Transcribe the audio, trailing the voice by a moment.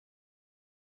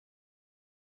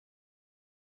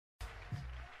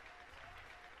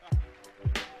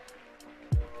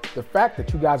The fact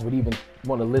that you guys would even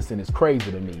want to listen is crazy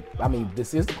to me. I mean,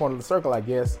 this is the corner of the circle, I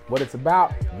guess. What it's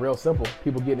about, real simple.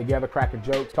 People getting together, cracking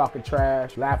jokes, talking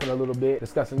trash, laughing a little bit,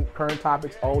 discussing current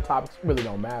topics, old topics, really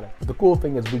don't matter. But the cool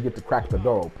thing is we get to crack the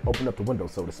door open up the window,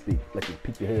 so to speak. Let you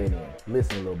peek your head in,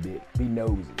 listen a little bit, be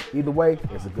nosy. Either way,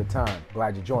 it's a good time.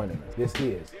 Glad you're joining us. This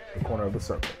is the corner of the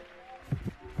circle.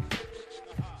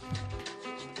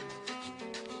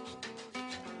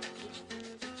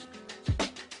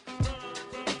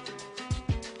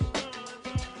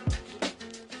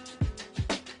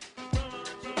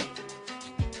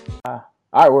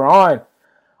 All right, we're on.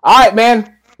 All right,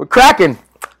 man, we're cracking.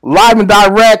 Live and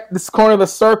direct. This is Corner of the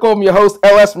Circle. I'm your host,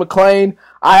 LS McLean.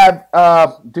 I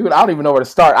have, dude, I don't even know where to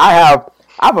start. I have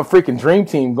a freaking dream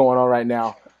team going on right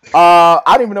now. I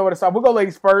don't even know where to start. We'll go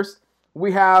ladies first.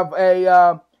 We have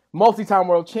a multi-time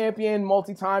world champion,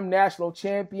 multi-time national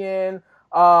champion,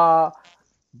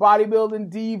 bodybuilding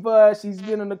diva. She's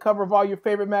been on the cover of all your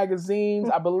favorite magazines.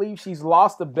 I believe she's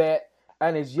lost a bet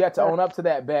and is yet to own up to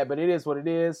that bet, but it is what it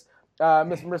is.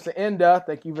 Miss Marissa Enda,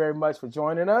 thank you very much for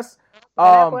joining us.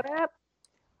 What up?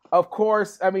 Of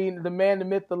course, I mean, the man, the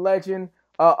myth, the legend,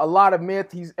 a lot of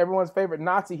myth. He's everyone's favorite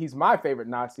Nazi. He's my favorite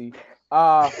Nazi.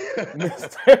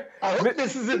 Mr. I hope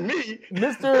this isn't me.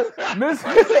 Mr.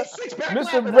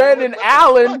 Brandon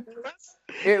Allen.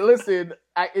 Listen,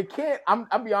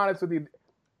 I'll be honest with you.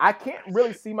 I can't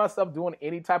really see myself doing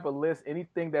any type of list,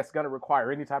 anything that's going to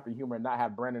require any type of humor and not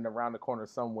have Brandon around the corner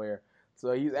somewhere.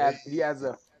 So he has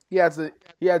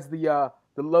the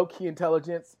low key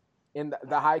intelligence and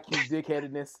the high key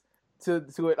dickheadedness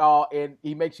to it all, and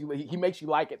he makes you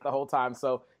like it the whole time.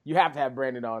 So you have to have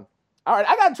Brandon on. All right,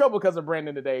 I got in trouble because of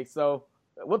Brandon today, so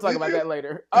we'll talk about that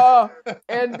later.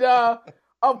 And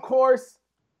of course,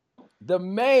 the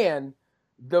man,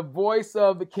 the voice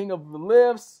of the King of the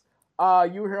Lifts.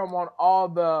 You hear him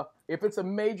on if it's a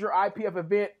major IPF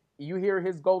event, you hear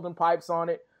his golden pipes on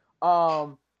it.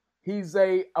 He's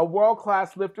a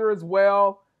world-class lifter as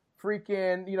well.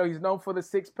 Freaking, he's known for the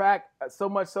six-pack, so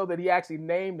much so that he actually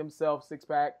named himself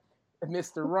Six-Pack,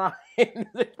 Mr. Ryan.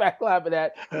 Six-Pack clap for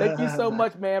that. Thank you so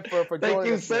much, man, for joining us. Thank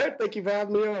you, sir. Thank you for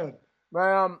having me on.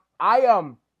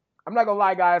 I'm not gonna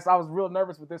lie, guys. I was real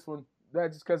nervous with this one,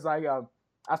 just because I was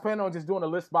planning on just doing a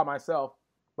list by myself.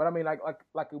 But I mean, like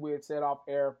we had said off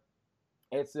air,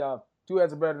 it's 2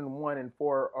 heads are better than 1, and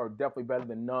 4 are definitely better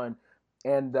than none.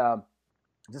 And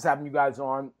just having you guys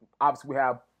on, obviously we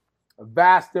have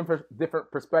vast different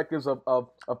perspectives of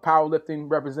powerlifting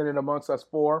represented amongst us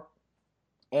 4.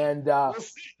 And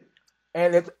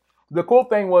the cool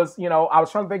thing was, I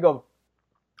was trying to think of,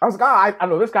 I was like, I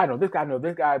know this guy,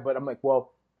 but I'm like,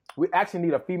 well, we actually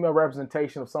need a female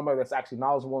representation of somebody that's actually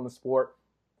knowledgeable in the sport,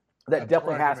 that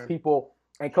definitely has people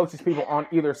and coaches people on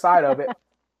either side of it.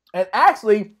 And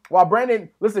actually, while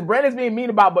Brandon's being mean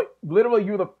about, but literally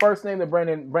you're the first name that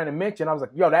Brandon mentioned. I was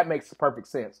like, yo, that makes perfect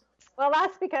sense. Well,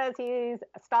 that's because he's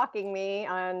stalking me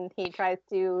and he tries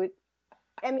to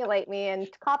emulate me and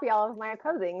copy all of my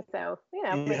posing. So,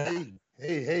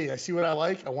 Hey, I see what I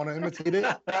like. I want to imitate it.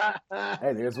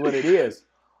 Hey, there's what it is.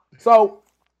 So,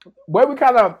 the way we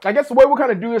kind of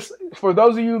do this, for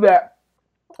those of you that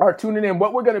are tuning in,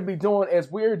 what we're going to be doing is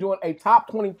we're doing a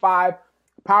top 25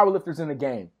 powerlifters in the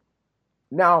game.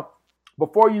 Now,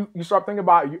 before you start thinking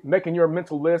about making your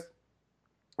mental list,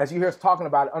 as you hear us talking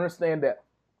about it, understand that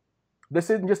this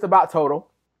isn't just about total.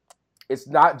 It's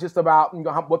not just about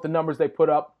what the numbers they put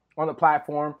up on the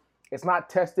platform. It's not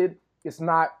tested. It's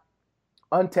not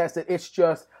untested. It's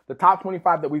just the top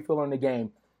 25 that we feel in the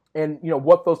game, and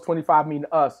what those 25 mean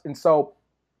to us. And so,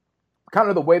 kind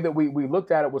of the way that we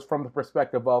looked at it was from the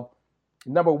perspective of,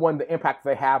 number one, the impact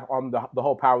they have on the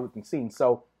whole powerlifting scene.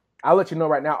 So I'll let you know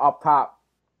right now up top,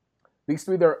 these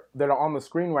 3 that are on the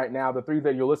screen right now, the 3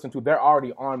 that you'll listen to, they're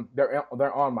already on.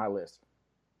 They're on my list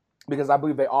because I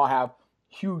believe they all have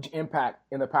huge impact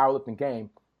in the powerlifting game,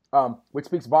 which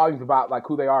speaks volumes about like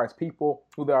who they are as people,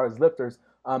 who they are as lifters,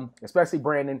 especially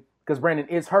Brandon, because Brandon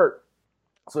is hurt.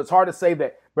 So it's hard to say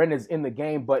that Brandon is in the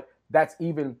game, but that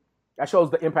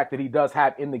shows the impact that he does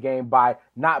have in the game by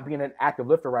not being an active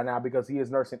lifter right now because he is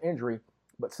nursing injury,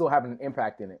 but still having an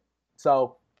impact in it.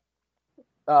 So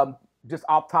just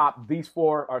off top, these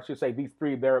 4, or I should say these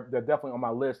 3, they're definitely on my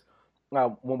list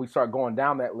when we start going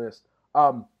down that list.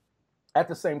 At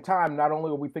the same time, not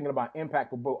only are we thinking about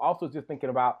impact, but also just thinking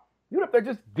about if they're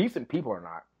just decent people or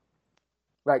not.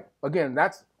 Like, again,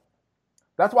 that's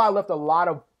why I left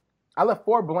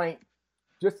 4 blank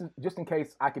just in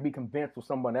case I could be convinced with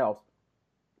someone else.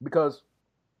 Because,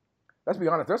 let's be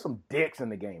honest, there's some dicks in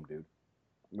the game, dude.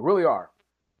 There really are.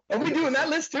 Are we doing that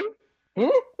list too?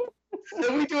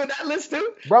 Are we doing that list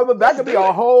too? Brother, that could be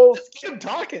a whole. Let's get him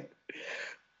talking.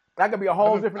 That could be a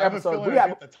whole different episode. We'll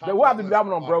have to do that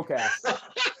one on broadcast.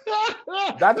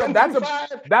 We're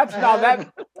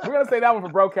gonna say that one for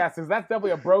broadcasters. That's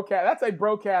definitely a broadcast. That's a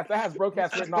broadcast. That has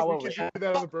broadcast written all over it. Do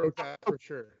that on the broadcast for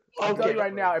sure. I'll tell you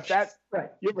right now, if that's right,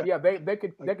 you're right. yeah, they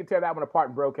could tear that one apart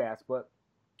in broadcast, but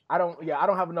I don't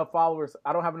have enough followers.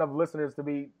 I don't have enough listeners to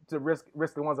risk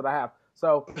the ones that I have.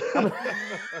 So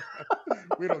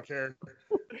we don't care.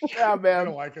 Yeah, man. They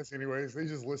don't like us anyways. They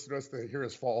just listen to us to hear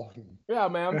us fall. Yeah,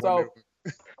 man. So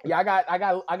yeah, I got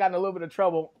in a little bit of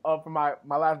trouble for my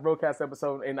last broadcast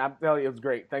episode, and I'm telling you, it was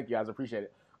great. Thank you guys, appreciate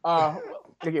it.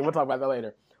 Again, we'll talk about that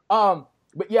later.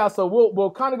 But yeah, so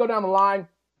we'll kind of go down the line.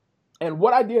 And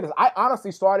what I did is I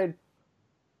honestly started.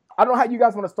 I don't know how you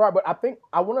guys want to start, but I think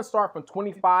I want to start from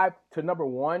 25 to number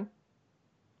 1.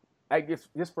 I guess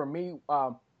just for me,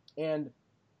 and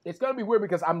it's gonna be weird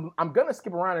because I'm gonna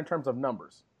skip around in terms of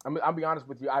numbers. I'll be honest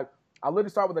with you. I literally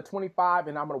start with a 25,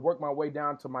 and I'm gonna work my way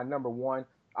down to my number 1.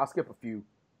 I'll skip a few,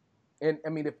 and I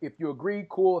mean if you agree,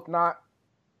 cool. If not,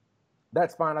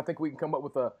 that's fine. I think we can come up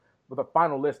with a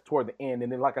final list toward the end,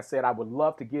 and then like I said, I would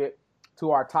love to get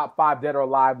to our top 5 dead or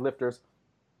alive lifters.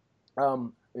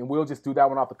 And we'll just do that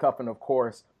one off the cuff, and of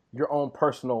course, your own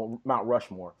personal Mount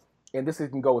Rushmore. And this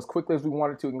can go as quickly as we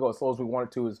wanted to, it can go as slow as we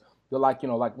wanted to. Is like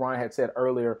Ryan had said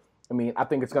earlier. I mean, I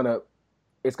think it's gonna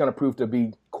prove to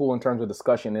be cool in terms of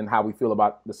discussion and how we feel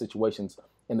about the situations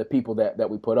and the people that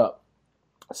we put up.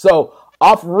 So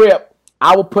off rip,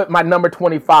 I will put my number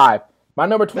 25. My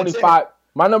number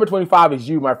 25 is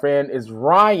you, my friend. Is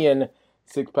Ryan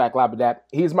Six-Pack Labadat.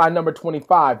 He's my number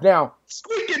 25. Now,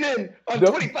 squeaking in on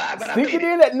 25. Sneaking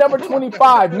in at number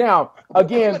 25. Now,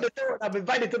 again, I'm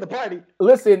invited to the party.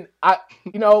 Listen,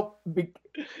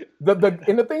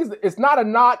 the things, it's not a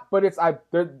knock, but it's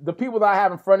the people that I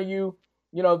have in front of you,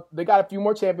 they got a few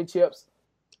more championships.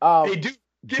 They do.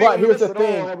 But here's the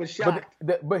thing. I was shocked.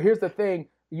 But here's the thing.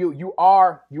 You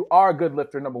are a good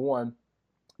lifter, number 1.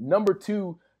 Number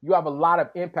 2, you have a lot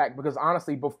of impact because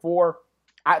honestly, before.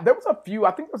 There was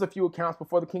a few accounts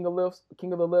before the King of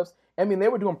the Lifts. I mean, they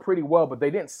were doing pretty well, but they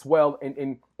didn't swell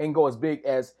and go as big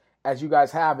as you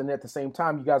guys have. And at the same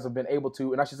time, you guys have been able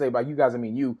to, and I should say by you guys, I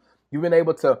mean you've been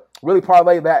able to really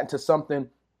parlay that into something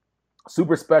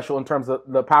super special in terms of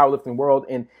the powerlifting world.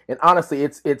 And honestly,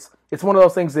 it's one of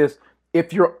those things is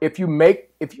if you make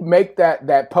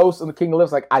that post on the King of the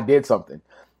Lifts, like I did something,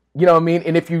 you know what I mean?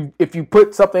 And if you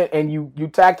put something and you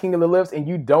tag King of the Lifts and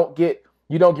you don't get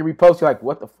reposted, you're like,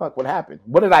 what the fuck? What happened?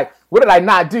 What did I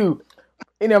not do?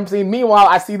 You know what I'm saying? Meanwhile,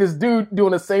 I see this dude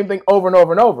doing the same thing over and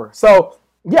over and over. So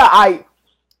yeah,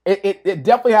 it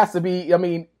definitely has to be. I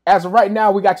mean, as of right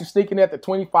now, we got you sneaking at the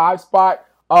 25 spot.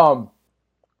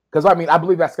 Because I mean, I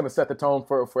believe that's going to set the tone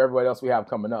for everybody else we have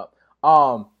coming up.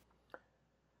 I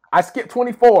skipped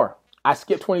 24. I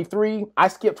skipped 23. I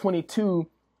skipped 22.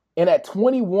 And at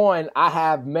 21, I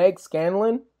have Meg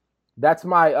Scanlon. That's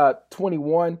my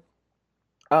 21.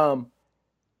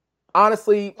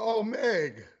 Honestly. Oh,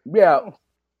 Meg. Yeah.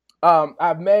 I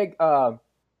have Meg.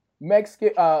 Meg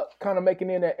kind of making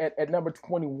in at number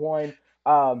 21.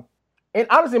 And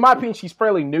honestly, in my opinion, she's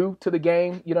fairly new to the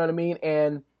game. You know what I mean?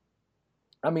 And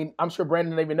I mean, I'm sure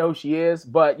Brandon doesn't even know who she is,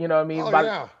 but you know what I mean? Oh,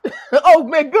 yeah. Oh,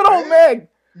 Meg, good old Meg.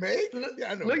 Meg?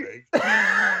 Yeah, I know Meg.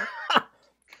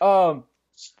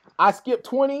 I skipped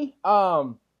 20.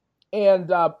 And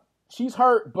she's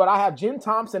hurt, but I have Jen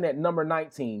Thompson at number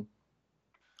 19.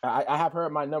 I have her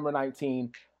at my number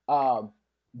 19.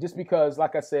 Just because,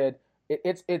 like I said,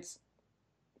 it's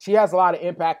she has a lot of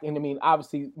impact, and I mean,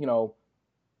 obviously,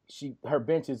 her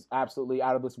bench is absolutely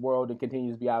out of this world and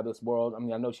continues to be out of this world. I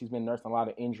mean, I know she's been nursing a lot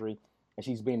of injury, and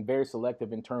she's been very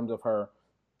selective in terms of her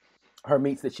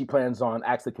meets that she plans on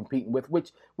actually competing with,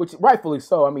 which rightfully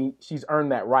so. I mean, she's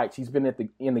earned that right. She's been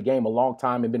in the game a long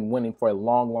time and been winning for a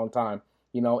long, long time.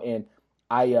 And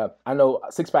I know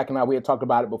Six-Pack and we had talked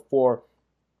about it before.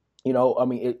 I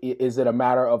mean, is it a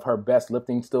matter of her best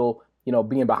lifting still,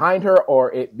 being behind her,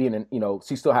 or it being,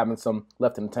 she's still having some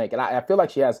left in the tank? And I feel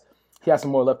like she has some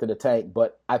more left in the tank,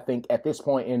 but I think at this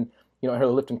point in, her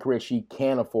lifting career, she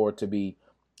can afford to be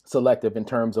selective in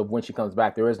terms of when she comes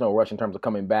back. There is no rush in terms of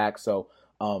coming back. So,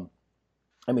 I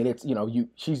mean, it's,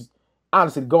 she's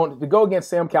honestly to go against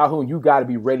Sam Calhoun, you got to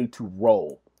be ready to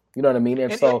roll. You know what I mean?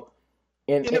 And so.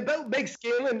 And about Meg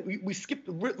Scanlon, we skipped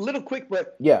a little quick,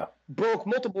 but yeah, broke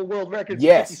multiple world records,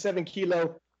 yes. 57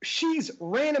 kilo. She's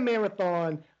ran a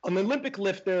marathon, an Olympic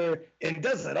lifter, and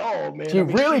does it all, man. She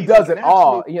really does it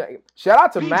all. Shout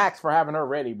out to Max for having her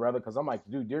ready, brother, because I'm like,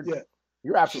 dude,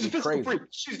 you're absolutely crazy.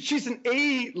 She's an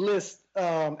A-list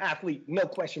athlete, no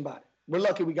question about it. We're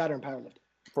lucky we got her in powerlifting.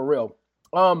 For real.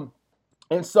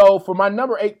 And so for my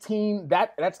number 18,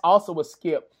 that's also a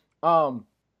skip.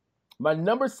 My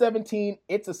number 17,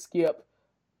 it's a skip.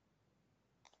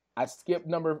 I skipped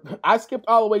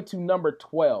all the way to number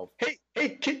 12.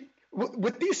 Hey,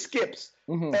 with these skips,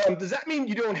 does that mean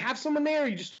you don't have someone there, or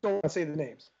you just don't want to say the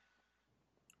names?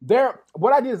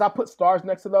 What I did is I put stars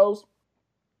next to those.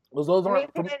 Those aren't.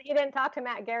 You didn't talk to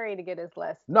Matt Gary to get his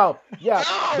list. No, yeah,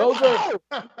 those are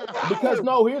because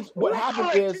no. Here's what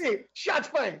happened is shots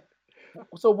fired.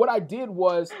 So what I did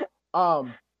was,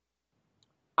 I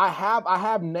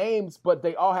have names, but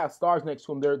they all have stars next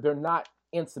to them. They're not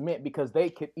in cement because they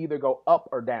could either go up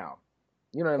or down.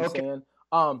 You know what I'm saying?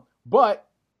 But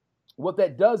what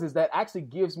that does is that actually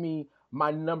gives me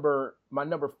my number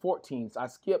 14. So I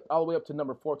skipped all the way up to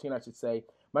number 14, I should say.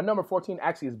 My number 14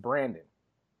 actually is Brandon.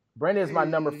 Brandon is my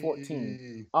number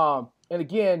 14. And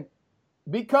again,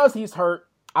 because he's hurt,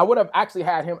 I would have actually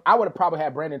had him. I would have probably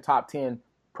had Brandon top 10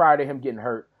 prior to him getting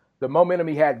hurt. The momentum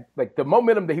he had, like the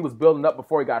momentum that he was building up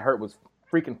before he got hurt was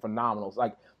freaking phenomenal. It's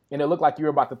like, and it looked like you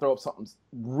were about to throw up something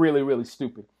really, really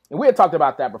stupid. And we had talked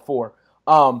about that before.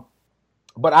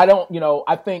 But I don't,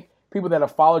 I think people that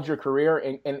have followed your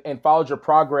career and followed your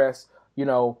progress,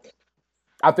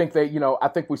 I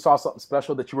think we saw something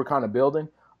special that you were kind of building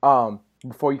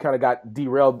before you kind of got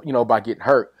derailed, by getting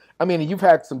hurt. I mean, you've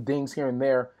had some dings here and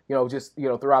there, just,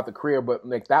 throughout the career, but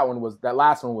like that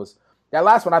last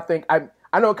one, I think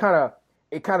I know it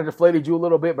kind of deflated you a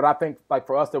little bit, but I think like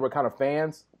for us that were kind of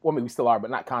fans, well, maybe we still are, but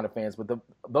not kind of fans, but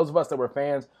those of us that were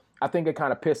fans, I think it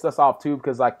kind of pissed us off too,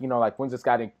 because like, when's this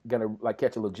guy gonna like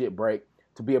catch a legit break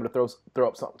to be able to throw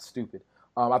up something stupid?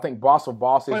 I think Boss of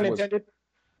Bosses was,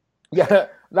 yeah,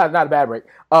 not a bad break.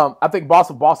 I think Boss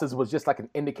of Bosses was just like an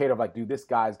indicator of like, dude, this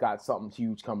guy's got something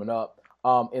huge coming up.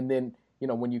 And then,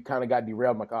 when you kind of got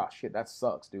derailed, I'm like, oh shit, that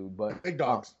sucks, dude. But big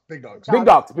dogs. Big dogs. Yeah.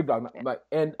 Like,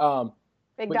 and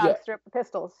big dogs strip the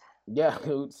pistols. Yeah,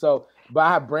 dude. So, but I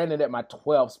have Brandon at my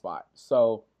 12 spot.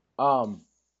 So, so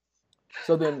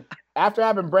then after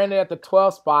having Brandon at the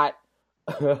 12 spot,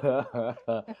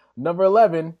 number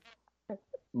 11,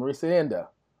 Marissa Enda.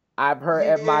 I have her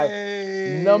at my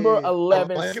number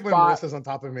 11 spot. Marissa's on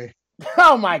top of me.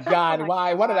 Oh my God!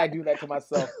 Why did I do that to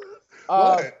myself?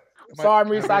 Sorry,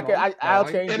 Marissa. I'll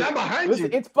change and it. I'm behind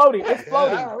Listen, you. It's floating. It's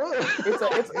floating. It's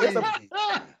a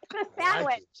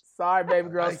sandwich. Sorry, baby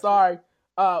girl. Sorry.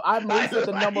 I have Marissa at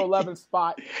the number 11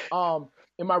 spot.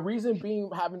 And my reason being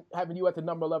having you at the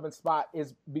number 11 spot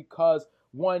is because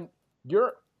one,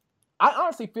 I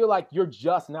honestly feel like you're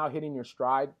just now hitting your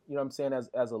stride. You know what I'm saying?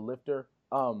 As a lifter.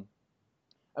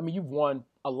 I mean, you've won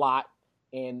a lot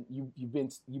and you've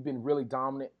been really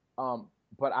dominant.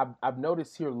 But I've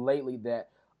noticed here lately that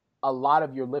a lot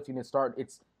of your lifting and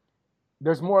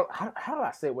there's more. How do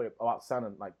I say it without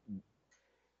sounding like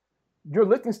your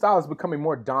lifting style is becoming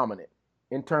more dominant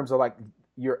in terms of like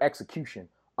your execution.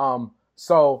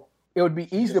 So it would be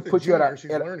easy to put you at a.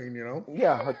 She's learning,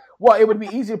 Yeah. Well, it would be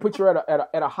easy to put you at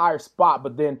a higher spot,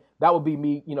 but then that would be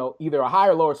me, either a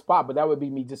higher or lower spot, but that would be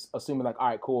me just assuming like, all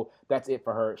right, cool, that's it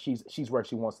for her. She's where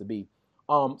she wants to be.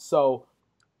 So,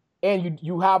 and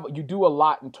you do a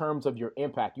lot in terms of your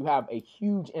impact. You have a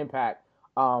huge impact.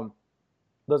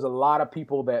 There's a lot of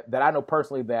people that I know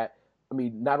personally that, I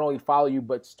mean, not only follow you,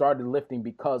 but started lifting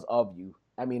because of you.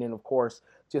 I mean, and of course,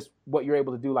 just what you're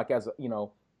able to do, like as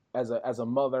a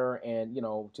mother and,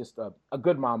 just a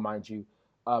good mom, mind you.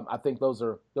 I think those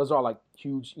are like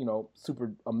huge,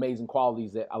 super amazing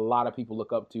qualities that a lot of people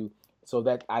look up to. So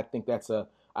that I think that's a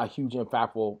huge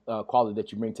impactful quality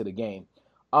that you bring to the game.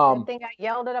 I think I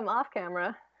yelled at him off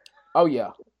camera. Oh yeah.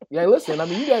 Yeah, listen, I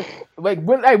mean, you guys like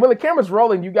when the camera's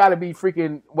rolling, you got to be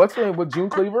freaking what's her name with June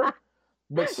Cleaver?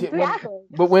 But shit, when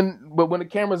the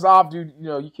camera's off, dude,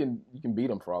 you can beat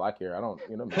them for all I care. I don't,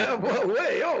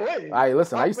 Wait. All right,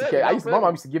 listen, my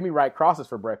mom used to give me right crosses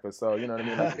for breakfast, so you know what I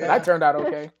mean. Like, that turned out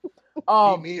okay.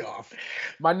 Beat me off.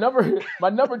 My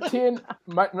number 10,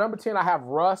 I have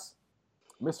Russ,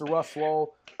 Mr. Russ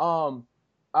Swole.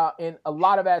 And a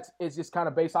lot of that is just kind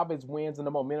of based off his wins and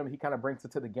the momentum he kind of brings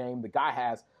into the game. The guy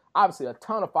has obviously a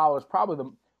ton of followers, probably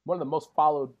one of the most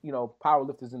followed, power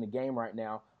lifters in the game right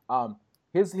now.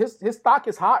 His stock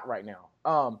is hot right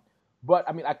now. But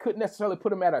I mean, I couldn't necessarily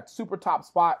put him at a super top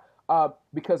spot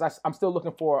because I'm still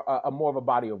looking for a more of a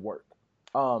body of work.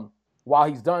 While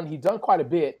he's done quite a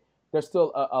bit, there's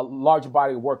still a larger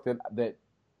body of work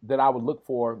that I would look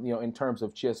for, in terms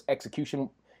of just execution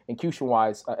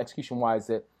wise,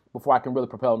 that before I can really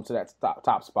propel him to that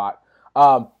top spot.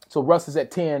 So Russ is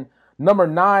at 10. Number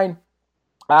 9,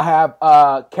 I have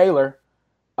Kaylor.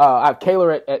 I have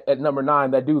Kaylor at number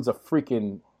 9. That dude's a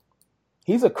freaking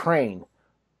he's a crane.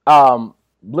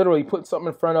 Literally put something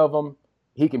in front of him,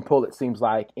 he can pull it. Seems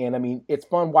like, and I mean, it's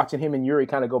fun watching him and Yuri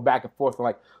kind of go back and forth,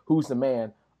 like who's the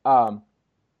man.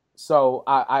 So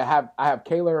I have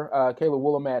Kayla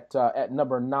Willem at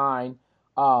number 9.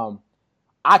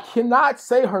 I cannot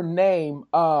say her name.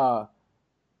 Mariana.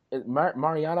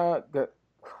 Mariana.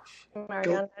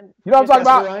 You know what I'm talking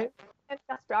about?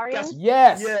 Gasparian?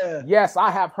 Yes. Yeah. Yes,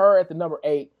 I have her at the number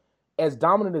 8. As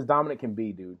dominant can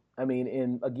be, dude. I mean,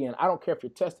 and again, I don't care if you're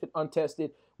tested,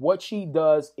 untested. What she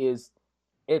does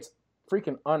it's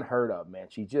freaking unheard of, man.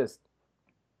 She just,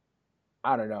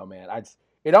 I don't know, man.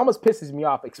 It almost pisses me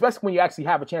off, especially when you actually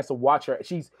have a chance to watch her.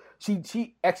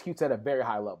 She executes at a very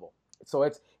high level, so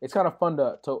it's kind of fun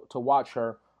to watch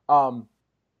her.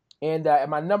 And at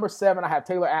my number 7, I have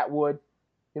Taylor Atwood.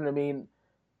 You know what I mean?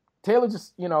 Taylor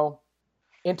just,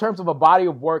 in terms of a body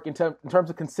of work, in terms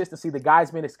of consistency, the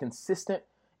guy's been as consistent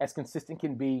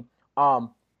can be.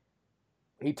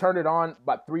 He turned it on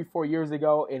about 3-4 years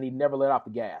ago, and he never let off the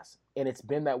gas. And it's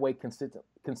been that way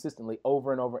consistently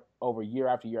over and over year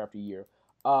after year after year.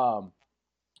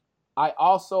 I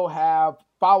also have,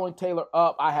 following Taylor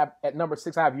up, I have at number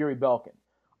 6, I have Yuri Belkin.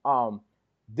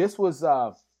 This was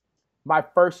my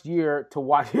first year to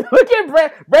watch. Look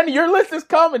at Brandon, your list is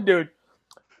coming, dude.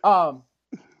 I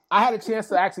had a chance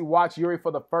to actually watch Yuri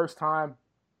for the first time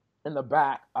in the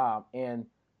back, and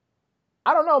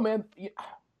I don't know, man.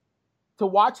 To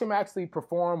watch him actually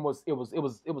perform was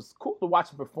cool to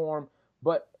watch him perform,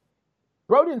 but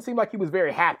bro didn't seem like he was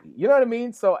very happy. You know what I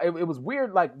mean? So it was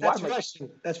weird. Like that's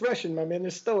Russian. That's Russian, my man. They're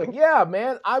stoic. Yeah,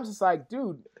 man. I was just like,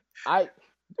 dude,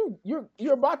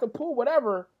 you're about to pull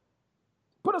whatever.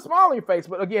 Put a smile on your face.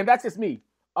 But again, that's just me.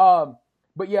 But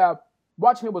yeah,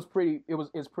 watching it was pretty.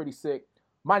 It's pretty sick.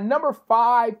 My number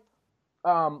 5,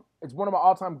 it's one of my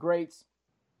all-time greats.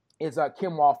 Is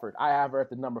Kim Walford. I have her at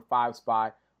the number 5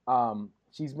 spot.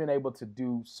 She's been able to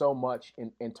do so much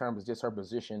in terms of just her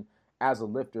position as a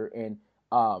lifter, and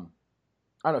I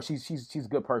don't know, she's a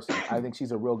good person. I think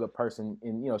she's a real good person,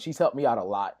 and she's helped me out a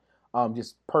lot,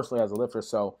 just personally as a lifter.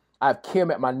 So I have Kim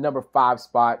at my number 5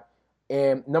 spot,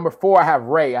 and number 4 I have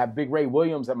Ray. I have Big Ray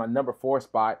Williams at my number 4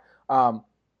 spot.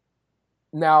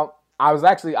 Now I was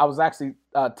actually telling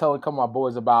a couple of my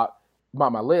boys about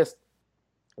my list.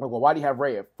 Like, well, why do you have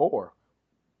Ray at 4?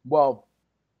 Well,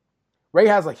 Ray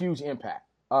has a huge impact.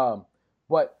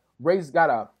 But Ray's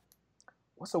got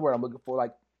what's the word I'm looking for?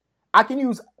 Like, I can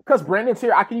use, because Brandon's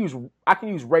here, I can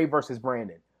use Ray versus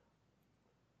Brandon.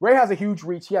 Ray has a huge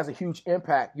reach. He has a huge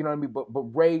impact. You know what I mean? But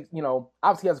Ray,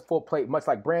 obviously has a full plate, much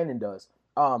like Brandon does.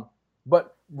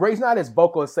 But Ray's not as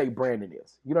vocal as, say, Brandon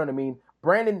is. You know what I mean?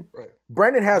 Brandon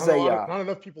has not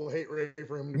enough people hate Ray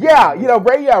for him.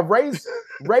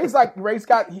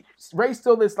 Ray's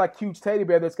still this like huge teddy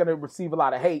bear that's going to receive a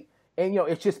lot of hate. And,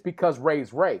 it's just because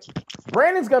Ray's Ray.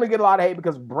 Brandon's going to get a lot of hate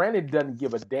because Brandon doesn't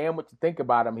give a damn what you think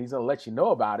about him. He's going to let you know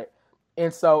about it.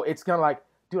 And so it's kind of like,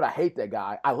 dude, I hate that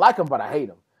guy. I like him, but I hate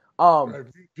him.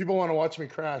 People want to watch me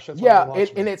crash. That's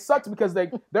and it sucks because they're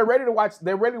ready to watch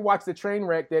the train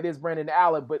wreck that is Brandon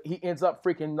Allen, but he ends up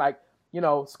freaking like,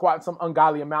 squatting some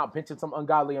ungodly amount, benching some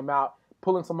ungodly amount,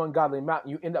 pulling some ungodly amount,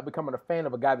 and you end up becoming a fan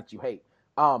of a guy that you hate.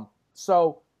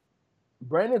 So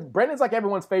Brandon's like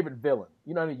everyone's favorite villain.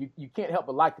 You know what I mean? You can't help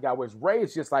but like the guy, whereas Ray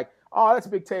is just like, oh, that's a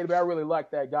big teddy bear. I really like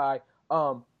that guy.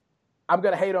 I'm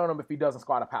going to hate on him if he doesn't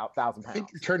squat 1,000 pounds. I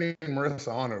think you're turning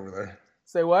Marissa on over there.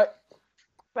 Say what?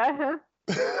 Uh-huh.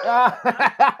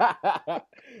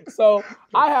 So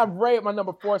I have Ray at my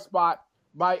number 4 spot.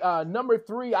 My number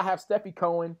 3, I have Steffi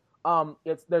Cohen.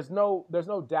 There's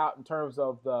no doubt in terms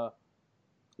of the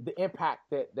impact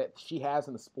that she has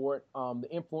in the sport, the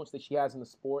influence that she has in the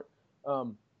sport.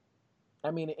 I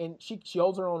mean, and she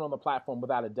holds her own on the platform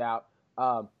without a doubt.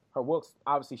 Her Wilks,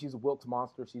 obviously, she's a Wilks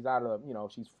monster. She's out of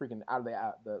she's freaking out of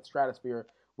the stratosphere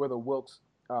where the Wilks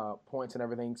points and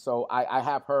everything. So I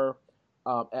have her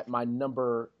at my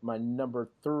number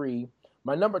 3.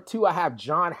 My number 2, I have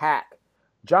John Hack.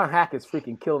 John Hack is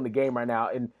freaking killing the game right now,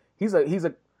 and he's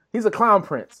a clown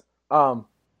prince.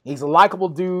 He's a likable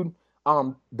dude.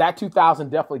 That 2000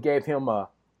 definitely gave him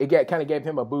kind of gave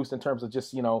him a boost in terms of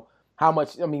just how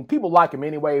much. I mean, people like him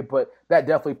anyway, but that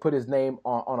definitely put his name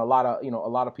on a lot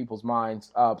of people's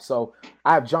minds. So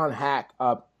I have John Hack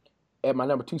at my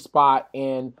number 2 spot,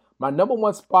 and my number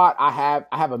 1 spot I have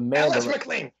Amanda. Alice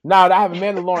McLean. No, I have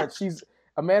Amanda Lawrence. She's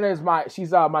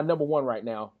my number 1 right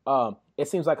now. It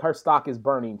seems like her stock is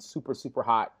burning super, super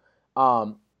hot.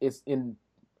 I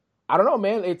don't know,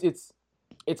 man. It's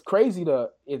crazy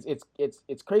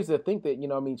it's crazy to think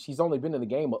that she's only been in the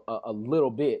game a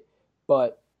little bit,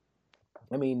 but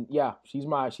I mean, yeah, she's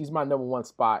my number one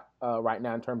spot right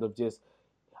now in terms of just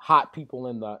hot people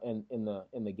in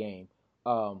the game.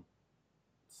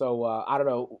 So I don't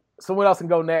know. Someone else can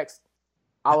go next.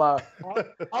 I'll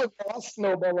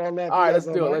snowball on that. All right, let's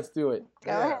do it. Let's do it.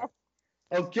 Go ahead.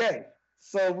 Okay.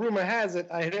 So rumor has it,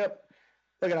 I hit up.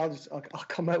 Look at, I'll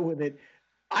come out with it.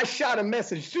 I shot a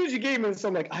message as soon as you gave me this.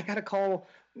 I'm like, I gotta call,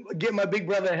 get my big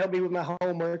brother to help me with my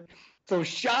homework. So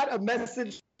shot a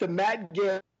message to Matt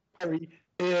Gary,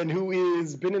 and who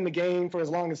has been in the game for as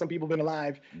long as some people have been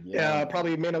alive. Yeah.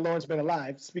 Probably Amanda Lawrence been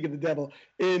alive. Speak of the devil.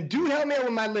 And dude helped me out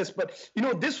with my list. But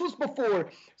this was before.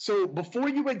 So before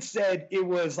you had said it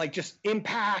was like just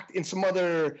Impact and some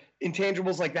other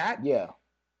intangibles like that. Yeah.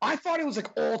 I thought it was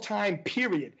like all time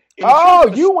period.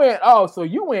 So you went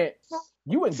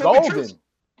golden.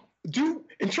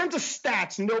 In terms of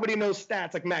stats, nobody knows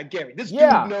stats like Matt Gary. This dude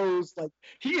knows, like,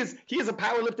 he is a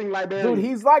powerlifting librarian. Dude,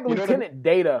 he's like Lieutenant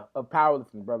Data of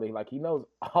powerlifting, brother. Like, he knows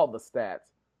all the stats.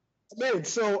 Man,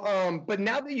 so but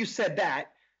now that you said that,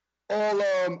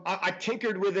 I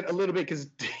tinkered with it a little bit because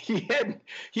he had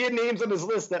names on his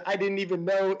list that I didn't even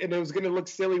know, and it was going to look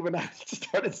silly when I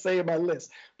started saying my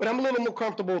list. But I'm a little more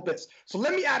comfortable with this. So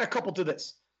let me add a couple to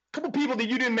this. A couple people that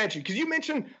you didn't mention, because you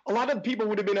mentioned a lot of the people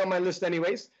would have been on my list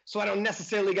anyways, so I don't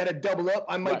necessarily got to double up.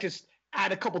 I might just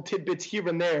add a couple tidbits here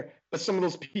and there, but some of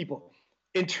those people.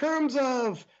 In terms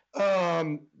of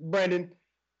Brandon,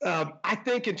 I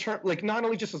think in terms, like, not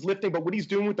only just his lifting, but what he's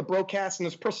doing with the broadcast and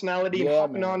his personality and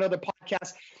hopping on other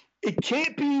podcasts, it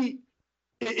can't be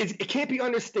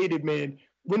understated, man.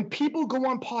 When people go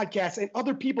on podcasts and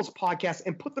other people's podcasts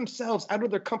and put themselves out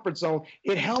of their comfort zone,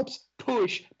 it helps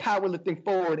push powerlifting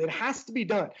forward. It has to be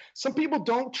done. Some people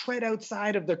don't tread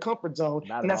outside of their comfort zone,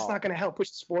 and that's not going to help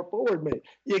push the sport forward, man.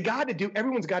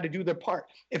 Everyone's got to do their part.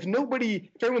 If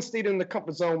everyone stayed in the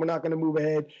comfort zone, we're not going to move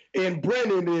ahead. And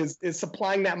Brennan is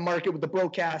supplying that market with the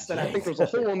broadcast, and I think there's a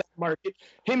hole in that market.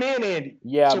 Him and Andy.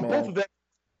 Yeah, so man. Both of them.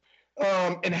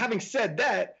 And having said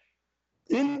that,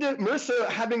 Marissa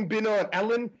having been on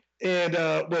Ellen and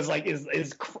was like as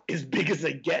big as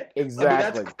they get. Exactly.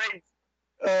 I mean, that's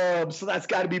crazy. So that's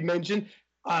got to be mentioned.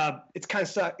 It kind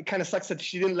of sucks that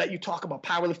she didn't let you talk about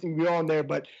powerlifting beyond there,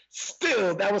 but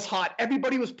still, that was hot.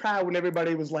 Everybody was proud when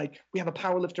everybody was like, "We have a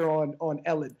powerlifter on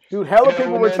Ellen." Dude, hella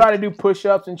people were trying to do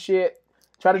push-ups and shit,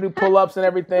 try to do pull-ups and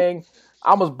everything.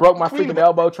 I almost broke my freaking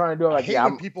elbow trying to do it. Like,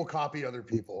 when people copy other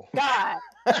people. God.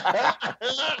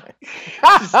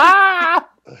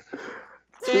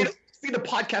 See the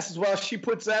podcast as well she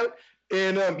puts out,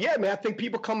 and man, I think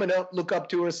people coming up look up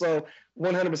to her, so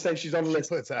 100% she's on the list.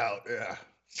 She puts out, yeah.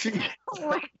 Oh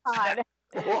my God.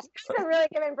 You guys are really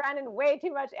giving Brandon way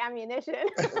too much ammunition.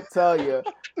 I tell you,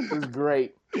 it was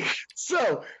great.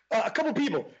 So, a couple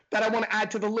people that I want to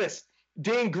add to the list.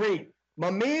 Dan Green. My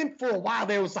man, for a while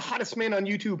there, was the hottest man on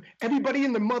YouTube. Everybody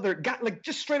and their mother got, like,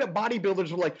 just straight up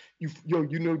bodybuilders were like, you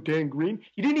know Dan Green?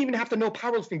 You didn't even have to know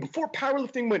powerlifting. Before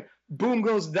powerlifting went boom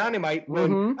goes dynamite,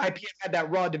 when IPF had that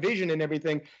Raw division and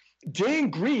everything, Dan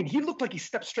Green, he looked like he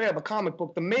stepped straight out of a comic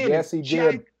book. The man, yes, he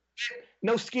did.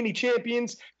 No skinny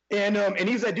champions. And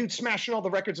he's that dude smashing all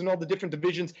the records in all the different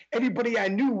divisions. Everybody I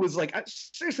knew was like,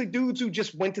 seriously, dudes who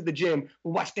just went to the gym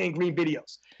would watch Dan Green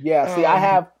videos. Yeah, see,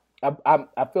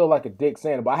 I feel like a dick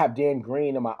saying it, but I have Dan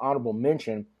Green in my honorable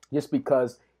mention just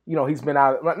because, he's been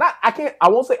out. I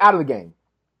won't say out of the game.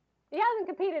 He hasn't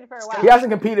competed for a while. He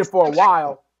hasn't competed for a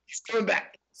while. He's coming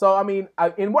back. So, I mean,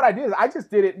 and what I did is I just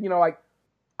did it,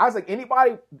 I was like,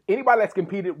 anybody that's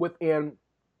competed within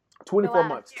 24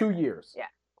 months, 2 years. Yeah.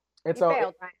 And you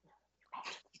failed, right?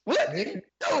 What?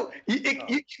 No,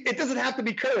 it doesn't have to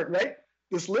be current, right?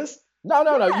 This list? No.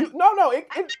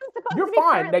 You're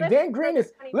fine. Like, Dan Green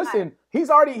is. Listen, he's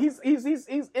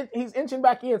inching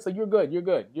back in, so you're good. You're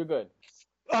good.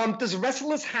 Does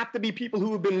wrestlers have to be people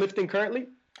who have been lifting currently?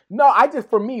 No,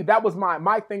 for me, that was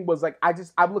my thing was like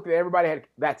I've looked at everybody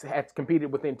that's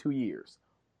competed within 2 years.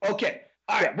 Okay.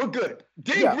 All right, we're good.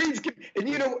 Dan Green's,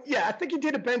 and I think he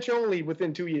did a bench only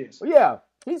within 2 years. Yeah,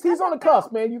 he's on the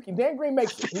cusp, man. Dan Green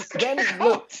makes it.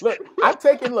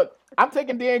 Look, I'm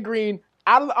taking Dan Green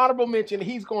out of the honorable mention.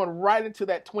 He's going right into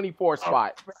that 24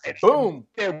 spot. Right. Boom.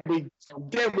 There we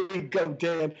go,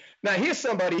 Dan. Now here's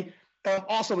somebody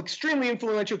also extremely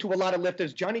influential to a lot of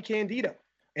lifters, Johnny Candido.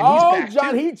 And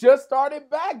John, he just started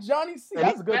back. Johnny C.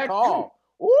 That's a good call.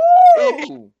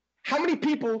 Ooh. How many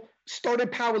people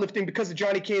started powerlifting because of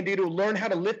Johnny Candido, learned how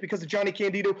to lift because of Johnny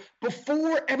Candido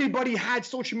before everybody had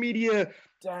social media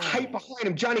hype behind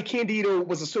him? Johnny Candido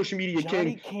was a social media king.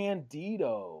 Johnny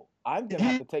Candido. I'm going to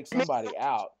have to take somebody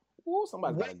out. Ooh,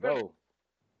 somebody's got to go.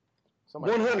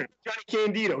 100. Johnny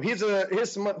Candido. Here's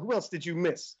some. Who else did you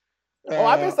miss? Oh,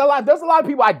 I missed a lot. There's a lot of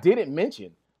people I didn't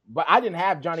mention, but I didn't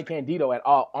have Johnny Candido at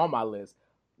all on my list.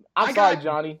 I'm sorry,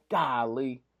 Johnny.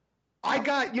 Golly. I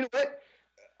got, you know what?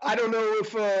 I don't know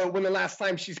if when the last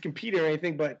time she's competed or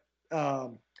anything, but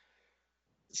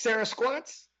Sarah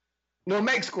Squats? No,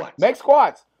 Meg Squats. Meg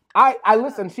Squats. I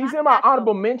listen, she's in my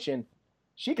honorable mention.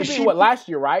 She competed, what, last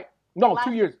year, right? No,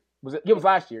 2 years. Was it? It was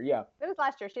last year, yeah. It was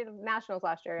last year. She did nationals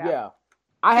last year, Yeah.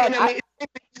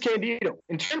 It's Candido.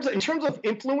 In terms of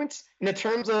influence, and in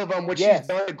terms of what she's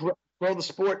done to grow the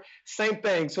sport, same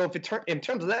thing. So if in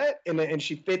terms of that, and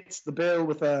she fits the bill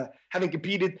with having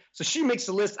competed, so she makes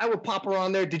the list. I would pop her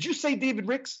on there. Did you say David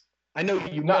Ricks? I know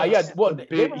you. No, yeah. Well,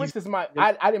 David Ricks is my.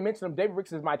 I didn't mention him. David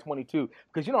Ricks is my 22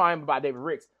 because you know I am about David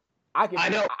Ricks. I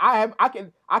know.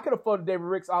 I could have floated David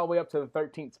Ricks all the way up to the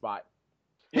 13th spot.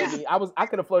 I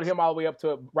could have floated him all the way up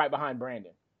to right behind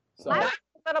Brandon. So. I'm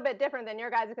a little bit different than your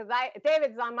guys because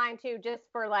David's on mine too, just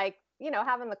for like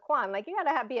having the quan. Like you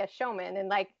got to be a showman and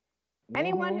like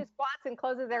anyone who squats and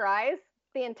closes their eyes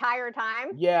the entire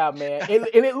time. Yeah, man,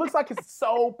 and it looks like it's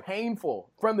so painful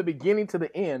from the beginning to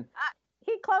the end.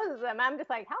 He closes them. I'm just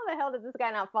like, how the hell does this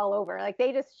guy not fall over? Like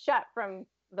they just shut from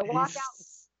the walkout.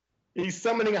 He's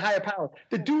summoning a higher power.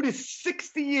 The dude is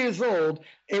 60 years old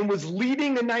and was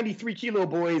leading the 93 kilo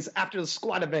boys after the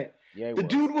squat event. Yeah, the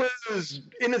dude was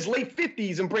in his late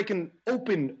 50s and breaking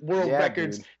open world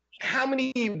records. Dude. How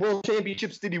many world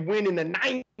championships did he win in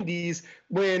the 90s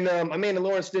when Amanda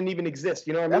Lawrence didn't even exist?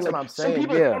 You know what I mean? That's what I'm saying.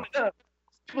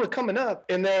 People are coming up,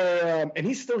 and they're and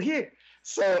he's still here.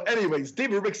 So, anyways,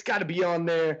 David Ricks got to be on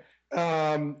there.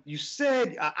 You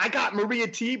said I got Maria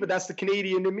T, but that's the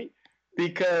Canadian in me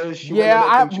because she.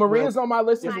 Yeah, Maria's on my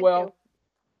list as well.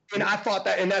 And I thought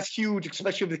that, and that's huge,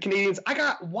 especially with the Canadians. I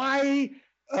got Wei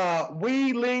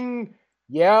Ling.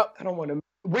 Yep. I don't want to.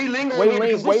 Wei Ling.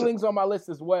 Wei Ling's on my list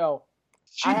as well.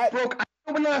 I don't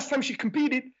know when the last time she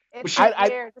competed. It's been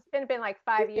like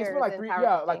 5 years. It's been like 3,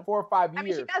 like 4 or 5 years. I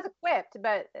mean, she does equipped,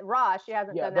 but raw, she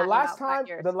hasn't done that.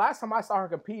 The last time I saw her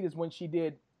compete is when she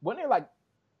did.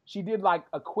 She did like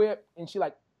equip and she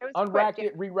like unracked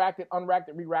it, re-racked it, unracked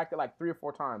it, re-racked it like 3 or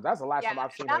 4 times. That's the last time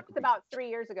I've seen her. That was about 3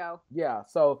 years ago. Yeah,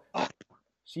 so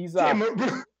she's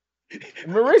Marissa's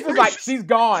like she's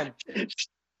gone.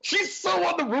 She's so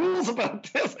on the rules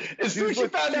about this. As soon as she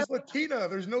found out, Latina.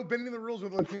 There's no bending the rules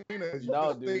with Latinas.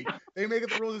 No, dude. They make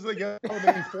it the rules. It's like, they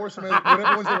enforce them.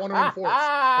 Whatever ones they want to enforce.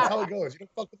 That's how it goes. You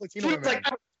don't fuck with Latina. It's like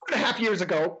 4.5 years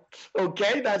ago.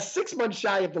 Okay, that's 6 months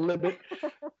shy of the limit.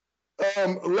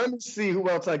 Let me see who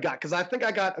else I got because I think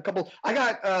I got a couple. I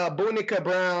got Bonica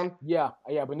Brown. Yeah,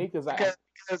 Bonica's.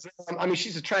 Because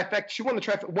she's a trifecta. She won the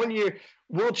trifecta 1 year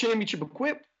World Championship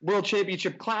Equip, World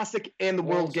Championship Classic, and the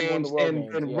World Games,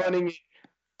 running,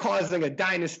 causing a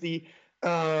dynasty. I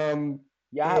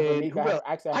have Bonica.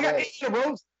 I got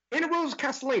Anna Rose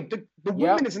Castellane. The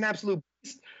woman is an absolute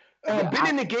beast. Been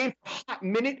in the game for a hot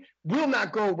minute, will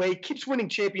not go away, keeps winning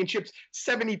championships,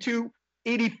 72,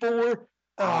 84.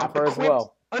 Her as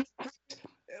well.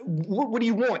 What do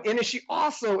you want? And is she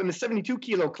also in the 72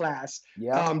 kilo class?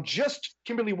 Yeah. Just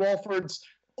Kimberly Walford's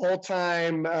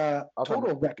all-time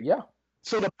total record. Yeah.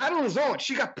 So the battle is on.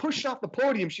 She got pushed off the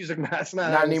podium. She's like, that's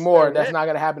not anymore. That's not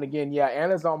going to happen again. Yeah,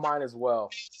 Anna's on mine as well.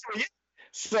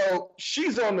 So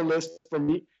she's on the list for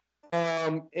me.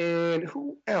 And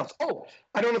who else? Oh,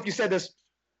 I don't know if you said this.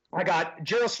 I got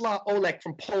Jaroslav Olek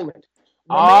from Poland.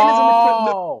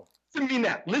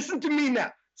 Listen to me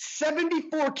now.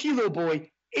 74 kilo boy,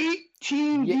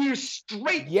 18 years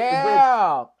straight.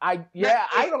 Yeah. I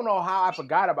don't know how I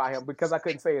forgot about him because I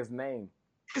couldn't say his name.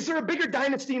 Is there a bigger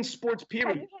dynasty in sports,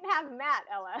 period? You didn't have Matt,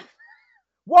 Ella.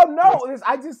 Well, no,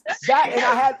 I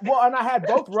had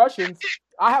both Russians.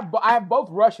 I have both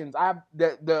Russians. I have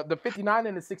the 59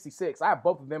 and the 66. I have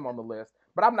both of them on the list,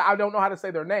 but I don't know how to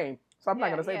say their name, so I'm not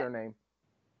going to say their name.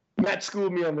 Matt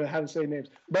schooled me on how to say names,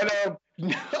 but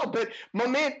but my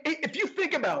man, if you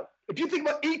think about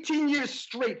 18 years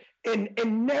straight and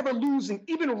never losing,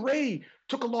 even Ray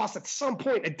took a loss at some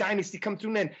point. A dynasty come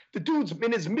through. Then the dude's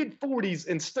in his mid-40s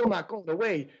and still not going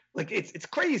away. Like it's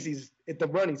crazy at the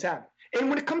run he's having. And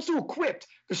when it comes to equipped,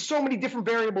 there's so many different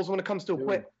variables when it comes to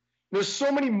equipped. There's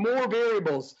so many more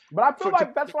variables. But I feel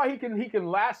like that's why he can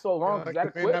last so long. That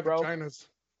equipped, bro.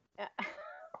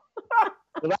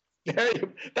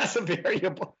 That's a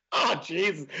variable. Oh,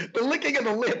 jeez. The licking of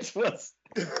the lips was.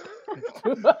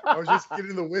 I was just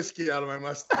getting the whiskey out of my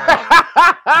mustache.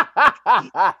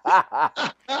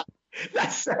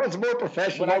 That sounds more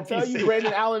professional. But I tell you,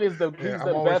 Brandon Allen is the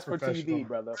best for TV,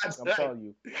 brother. I'm telling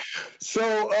you.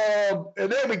 So,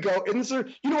 and there we go. And so,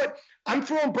 you know what? I'm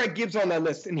throwing Brett Gibbs on that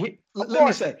list. And let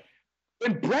me say,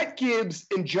 when Brett Gibbs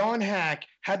and John Hack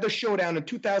had the showdown in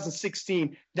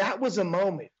 2016, that was a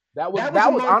moment. That was a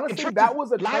moment honestly, that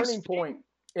was a turning point.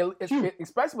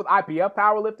 Especially with IPF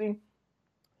powerlifting.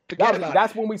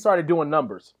 That's when we started doing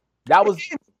numbers. That was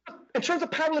in terms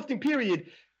of powerlifting, period.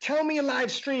 Tell me a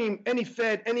live stream, any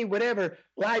Fed, any whatever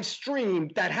live stream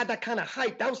that had that kind of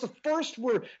hype. That was the first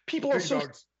where people are so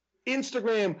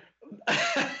Instagram. Well,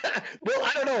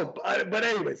 I don't know, but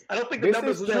anyways, I don't think the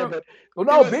numbers are there. But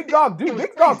no, Big Dog, dude,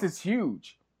 Big Dog is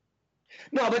huge.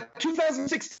 No, but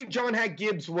 2016, John Hack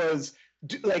Gibbs was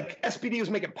like SPD was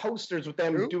making posters with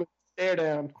them doing stare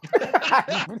down.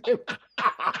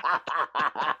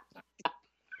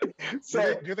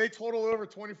 So do they total over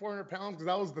 2,400 pounds? Because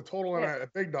that was the total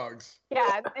at Big Dogs.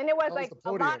 Yeah, and it was like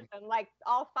a lot of them, like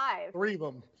all 5. 3 of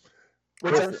them. I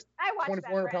watched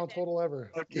 2,400 pound total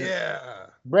ever. Okay. Yeah.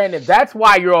 Brandon, that's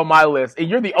why you're on my list. And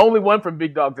you're the only one from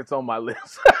Big Dogs that's on my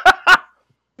list.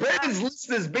 Brandon's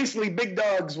list is basically Big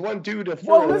Dogs 1, 2 to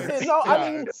 4. Well, listen, no,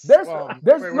 I mean,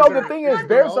 the thing is,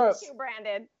 there's a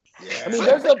Brandon. Yeah. I mean,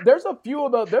 there's a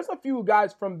few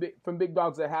guys from Big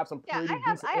Dogs that have some pretty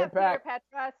decent I have impact. Peter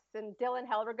Petras and Dylan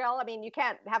Helvergel. I mean, you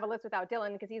can't have a list without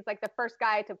Dylan because he's like the first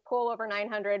guy to pull over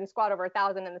 900 and squat over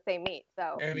 1,000 in the same meet.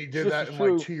 So and he did that in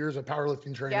like 2 years of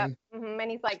powerlifting training. Yep.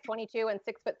 And he's like 22 and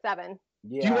 6'7".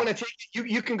 Yeah. Do you want to take?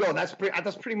 You can go. That's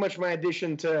pretty much my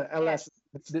addition to LS.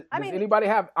 Does anybody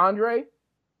have Andre?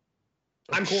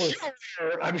 I'm sure.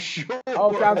 Okay, I was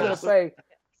gonna say.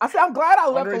 I'm glad I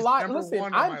left Andre's a lot. Listen,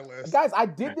 guys, I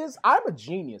did this. I'm a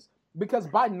genius because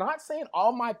by not saying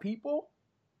all my people,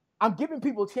 I'm giving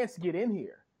people a chance to get in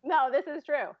here. No, this is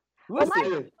true.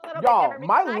 Listen, y'all,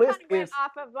 my list is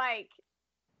off of like,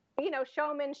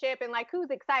 showmanship and like who's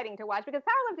exciting to watch because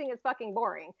powerlifting is fucking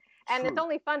boring. And it's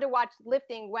only fun to watch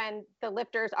lifting when the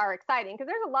lifters are exciting because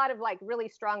there's a lot of like really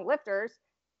strong lifters.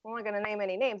 I'm not going to name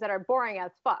any names that are boring as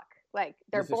fuck. Like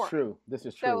they're boring. This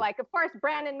is true. So like, of course,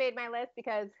 Brandon made my list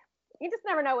because you just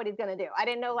never know what he's gonna do. I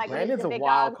didn't know like Brandon's a big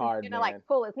wild dog, card. He's gonna like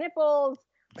pull his nipples.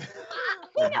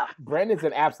 Brandon's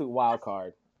an absolute wild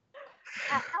card.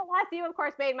 LSU, of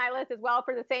course, made my list as well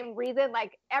for the same reason.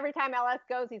 Like every time LS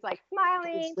goes, he's like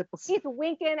smiling, he's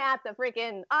winking at the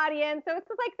freaking audience. So it's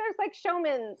just like there's like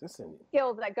showman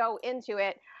skills that go into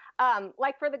it.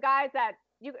 Like for the guys that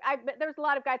there's a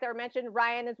lot of guys that were mentioned.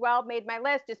 Ryan as well made my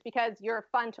list just because you're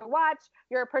fun to watch.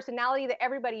 You're a personality that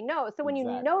everybody knows. So when you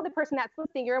know the person that's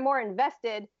listening, you're more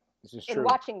invested in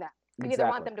watching them. You either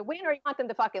want them to win or you want them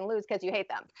to fucking lose because you hate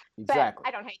them. Exactly. But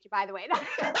I don't hate you, by the way. End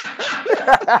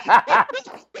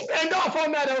off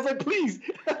on that. I was like, please.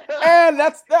 And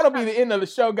that'll be the end of the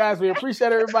show, guys. We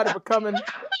appreciate everybody for coming. And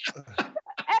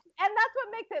that's what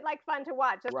makes it like fun to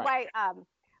watch. That's why.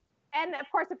 And of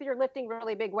course, if you're lifting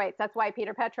really big weights, that's why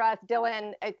Peter Petras,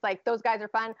 Dylan, it's like those guys are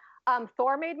fun.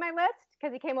 Thor made my list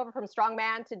because he came over from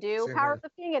Strongman to do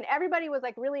powerlifting, and everybody was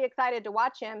like really excited to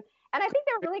watch him. And I think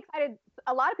they were really excited.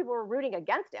 A lot of people were rooting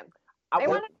against him. They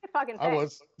wanted to fucking say. I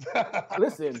was.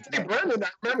 Listen, Brandon, I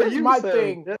remember here's you my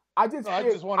saying. thing. I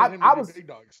just wanted him to be Big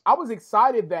Dogs. I was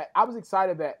excited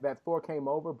that Thor came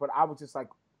over, but I was just like,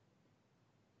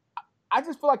 I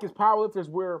just feel like as powerlifters,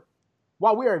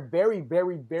 while we are a very,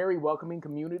 very, very welcoming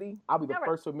community, I'll be the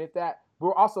first to admit that,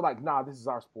 we're also like, nah, this is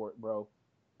our sport, bro.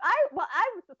 I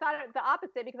thought the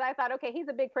opposite because I thought, okay, he's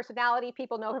a big personality.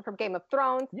 People know him from Game of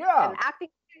Thrones. Yeah. And acting.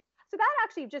 So that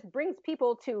actually just brings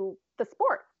people to the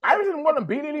sport. I didn't want to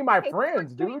beat any of my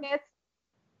friends, dude.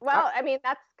 Well, I mean,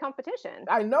 that's competition.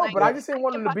 I know, but I just didn't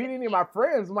want him to beat any of my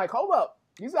friends. I'm like, hold up.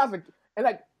 These guys are, and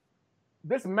like,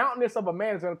 this mountainous of a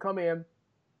man is going to come in.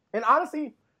 And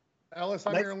honestly, Ellis,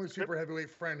 I'm your only super heavyweight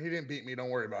friend. He didn't beat me. Don't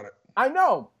worry about it. I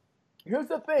know. Here's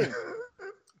the thing.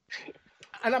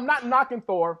 And I'm not knocking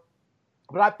Thor,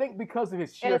 but I think because of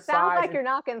his sheer size. It sounds like you're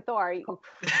knocking Thor.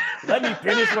 Let me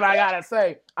finish what I got to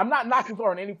say. I'm not knocking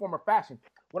Thor in any form or fashion.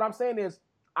 What I'm saying is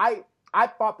I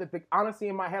thought that, honestly,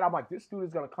 in my head, I'm like, this dude is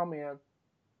going to come in,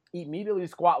 immediately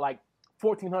squat like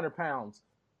 1,400 pounds.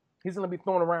 He's going to be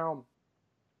throwing around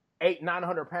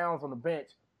 800-900 pounds on the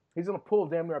bench. He's going to pull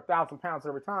damn near 1,000 pounds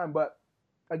every time. But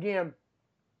again,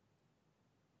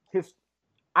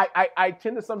 I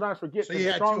tend to sometimes forget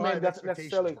that strongman doesn't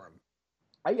necessarily.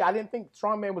 I didn't think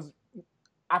strongman was.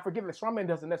 I forget that strongman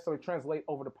doesn't necessarily translate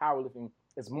over to powerlifting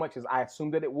as much as I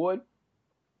assumed that it would.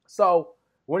 So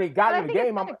when he got in the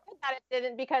game, I'm. It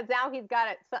didn't because now he's got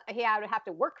it. He had to have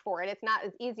to work for it. It's not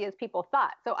as easy as people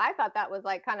thought. So I thought that was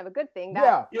like kind of a good thing.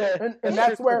 And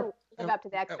that's where. Live up to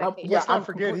the expectations. Let's not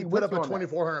forget he put up a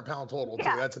 2,400 pound total too.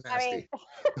 That's nasty.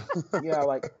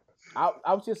 Like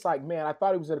I was just like, man, I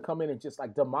thought he was gonna come in and just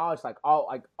like demolish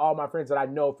all my friends that I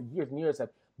know for years and years have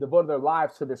devoted their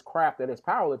lives to this craft that is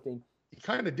powerlifting. He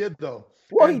kind of did, though.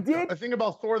 Well, and he did. The thing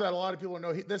about Thor that a lot of people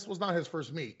know, this was not his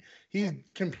first meet. He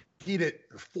competed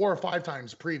 4 or 5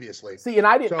 times previously. See, and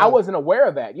I wasn't aware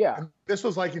of that. Yeah. This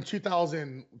was like in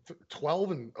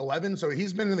 2012 and 11, so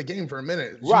he's been in the game for a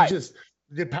minute. Right. He just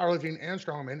did powerlifting and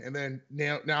strongman, and then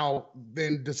now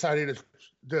decided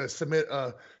to submit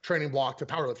a training block to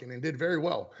powerlifting and did very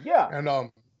well. Yeah. And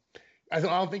I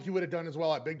don't think he would have done as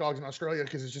well at Big Dogs in Australia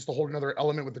because it's just a whole another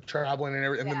element with the traveling and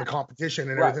everything, and then the competition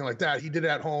and everything like that. He did it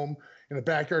at home in the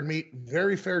backyard meet.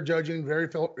 Very fair judging. I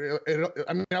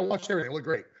mean, I watched everything. It looked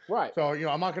great. Right. So,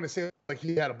 I'm not going to say like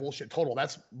he had a bullshit total.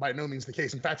 That's by no means the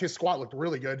case. In fact, his squat looked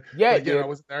really good. Yeah, but, again, I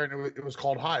was there and it was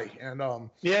called high. And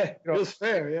it was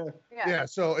fair. Yeah.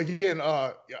 So again,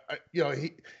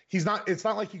 he's not. It's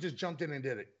not like he just jumped in and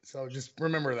did it. So just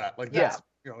remember that. Like,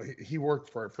 he worked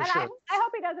for it for sure. I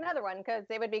hope he does another one because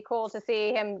it would be cool to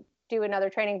see him do another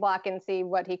training block and see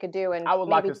what he could do. And I would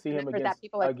like to see him against that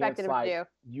people expected him to do.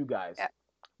 You guys. Yeah.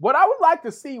 What I would like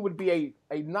to see would be a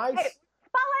nice. Hey,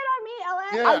 spotlight on me, Ellen.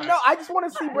 Yeah. I know. I just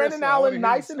want to see Brandon Allen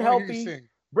nice and healthy.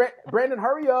 Brandon,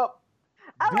 hurry up.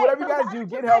 Do whatever you got to do.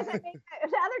 Get healthy. The other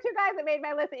 2 guys that made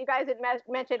my list that you guys didn't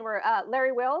mention were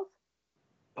Larry Wills.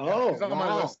 Oh, he's on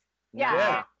my list.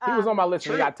 Yeah. He was on my list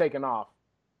and he got taken off.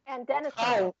 And Dennis.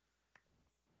 And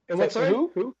what's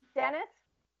who? Dennis.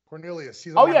 Cornelius.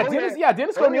 He's Dennis. Yeah,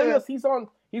 Dennis Cornelius. He's on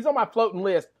my floating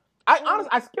list.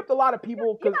 I skipped a lot of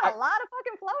people because a lot of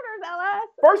fucking floaters, LS.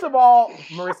 First of all,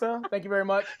 Marissa, thank you very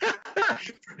much.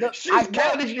 She's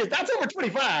counting. That's over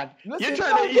 25. Listen, you're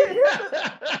trying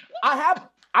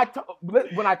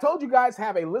when I told you guys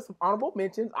have a list of honorable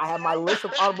mentions, I have my list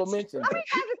of honorable mentions. How many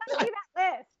times is going to be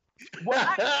that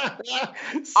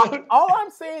list? All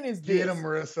I'm saying is this. Get him,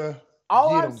 Marissa.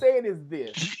 All I'm saying is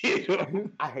this.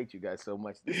 I hate you guys so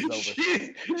much. This is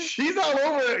over. She's all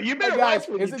over it. You better guys,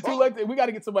 is it too late? We got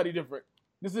to get somebody different.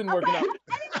 This isn't working out. Let me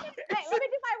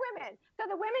do my women. So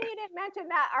the women you didn't mention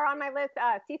that are on my list,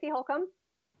 Cece Holcomb.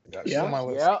 Yeah, she's on my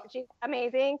list. Yeah. She's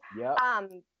amazing. Yeah.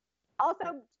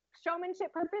 Also,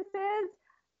 showmanship purposes,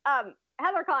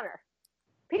 Heather Connor.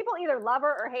 People either love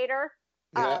her or hate her.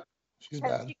 Yeah, she's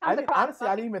bad. Honestly,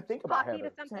 I didn't even think about Heather.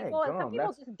 To some people, and some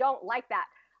people just don't like that.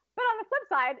 But on the flip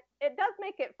side, it does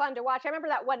make it fun to watch. I remember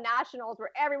that one Nationals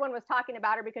where everyone was talking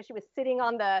about her because she was sitting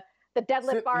on the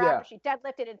deadlift bar after she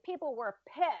deadlifted, and people were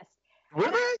pissed.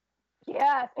 Really?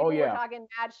 Yes. People were talking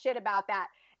mad shit about that.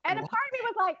 And a part of me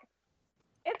was like,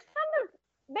 it kind of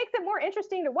makes it more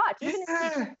interesting to watch, even if you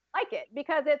don't like it,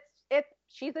 because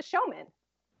she's a showman.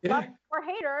 Yeah. Love or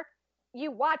hate her, you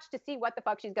watch to see what the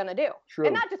fuck she's gonna do. True.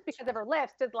 And not just because of her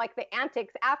lifts, it's like the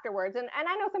antics afterwards. And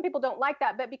I know some people don't like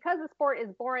that, but because the sport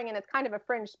is boring and it's kind of a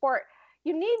fringe sport,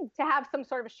 you need to have some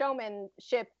sort of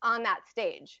showmanship on that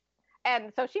stage.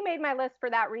 And so she made my list for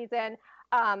that reason.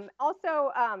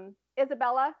 Also,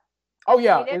 Isabella. Oh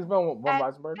yeah, Isabella von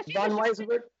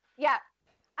Weissenberg. Yeah,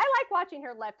 I like watching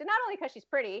her lift, and not only because she's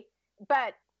pretty,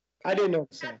 but I didn't know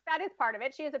that is part of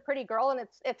it. She is a pretty girl, and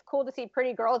it's cool to see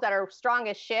pretty girls that are strong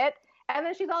as shit. And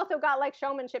then she's also got like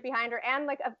showmanship behind her and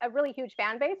like a really huge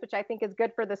fan base, which I think is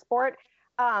good for the sport.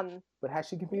 But has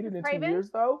she competed in 2 years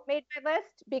though? Made my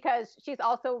list because she's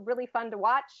also really fun to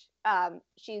watch.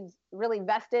 She's really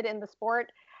vested in the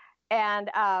sport. And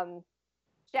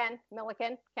Jen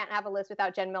Milliken, can't have a list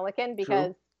without Jen Milliken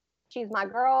because she's my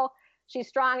girl. She's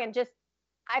strong and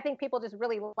I think people just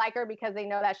really like her because they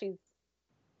know that she's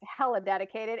hella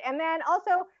dedicated. And then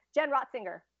also Jen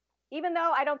Rotzinger. Even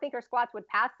though I don't think her squats would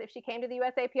pass if she came to the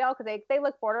USAPL because they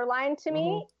look borderline to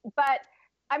me. But,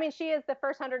 I mean, she is the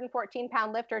first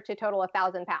 114-pound lifter to total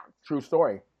 1,000 pounds. True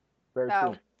story. Very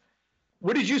true.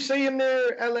 What did you say in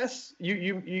there, LS?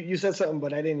 You said something,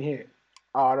 but I didn't hear it.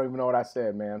 Oh, I don't even know what I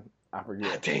said, man. I forget.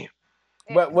 God damn.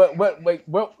 What?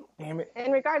 Damn it.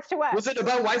 In regards to what? Was it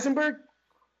about Weissenberg?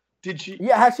 Did she?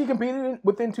 Yeah, has she competed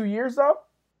within 2 years, though?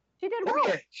 She did well.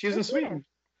 Yeah, she was in Sweden.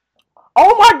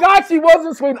 Oh my God, she was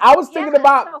in Sweden. I was thinking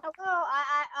about. So,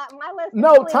 hello, my list.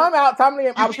 No, time out.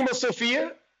 I was thinking of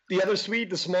Sophia, the other Swede,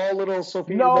 the small little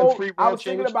Sophia. No, I was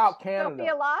thinking about Canada.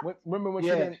 Sophia Lock? Remember when she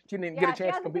didn't get a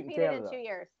chance to compete in Canada? In 2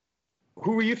 years.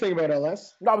 Who were you thinking about,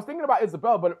 LS? No, I was thinking about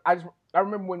Isabella, but I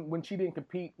remember when she didn't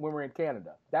compete when we were in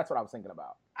Canada. That's what I was thinking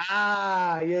about.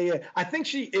 Yeah. I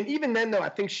think and even then though, I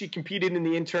think she competed in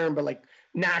the interim, but like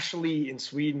nationally in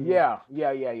Sweden. Yeah.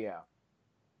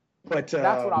 But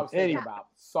that's what I was thinking about.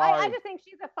 Sorry. I just think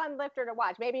she's a fun lifter to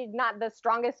watch. Maybe not the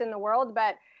strongest in the world,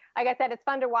 but like I said, it's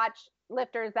fun to watch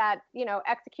lifters that,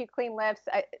 execute clean lifts.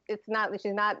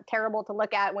 She's not terrible to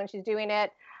look at when she's doing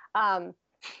it. And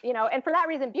for that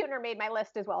reason, Butner made my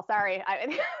list as well. Sorry.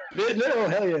 No,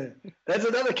 hell yeah. That's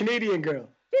another Canadian girl.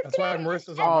 That's why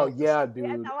Marissa's on. Oh yeah,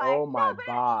 dude. Oh my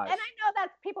gosh. And I know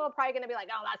that's people are probably going to be like,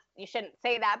 oh, you shouldn't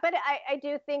say that, but I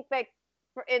do think that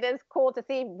it is cool to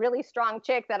see really strong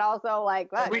chicks that also like.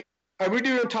 Are we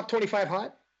doing top 25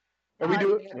 hot? Are we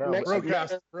doing next?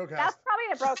 Broadcast. That's probably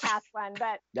the broadcast one,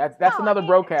 but that's another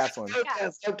broadcast one.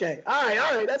 Broadcast. Okay. All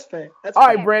right. That's fair. All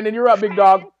right, Brandon, you're up, big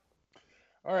dog.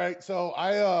 All right, so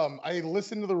I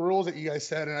listened to the rules that you guys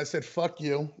said, and I said, fuck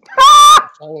you. I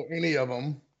don't follow any of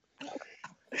them.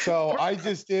 So I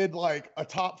just did like a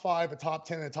top 5, a top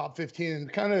 10, and a top 15,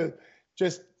 and kind of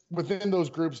just within those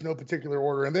groups, no particular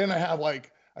order. And then I have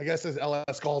like, I guess as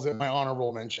LS calls it, my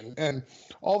honorable mention. And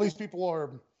all these people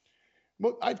are,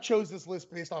 I've chose this list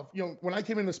based off, when I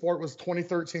came into sport was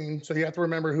 2013. So you have to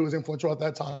remember who was influential at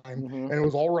that time. And it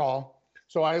was all Raw.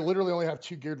 So I literally only have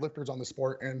 2 geared lifters on the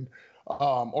sport and,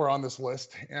 or on this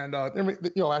list. And,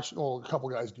 actually, a couple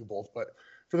guys do both, but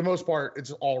for the most part,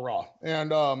 it's all Raw.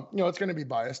 And, it's going to be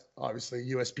biased, obviously,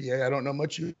 USPA. I don't know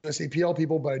much USAPL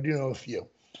people, but I do know a few.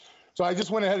 So I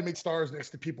just went ahead and made stars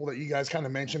next to people that you guys kind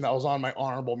of mentioned that was on my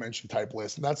honorable mention type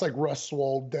list. And that's like Russ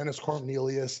Swoll, Dennis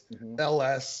Cornelius,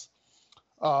 LS,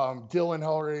 Dylan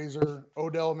Hellraiser,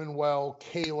 Odell Manuel,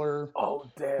 Kaler.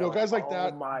 Guys like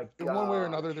that. My God. In one way or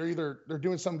another, they're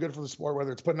doing something good for the sport,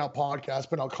 whether it's putting out podcasts,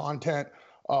 putting out content,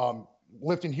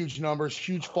 lifting huge numbers,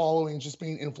 huge followings, just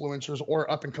being influencers,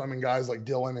 or up and coming guys like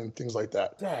Dylan and things like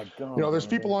that. There's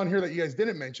people on here that you guys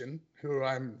didn't mention who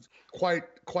I'm quite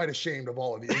ashamed of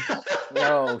all of you.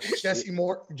 No, Jesse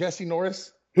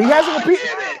Norris. He hasn't competed.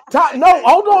 No,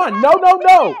 hold on.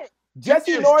 No.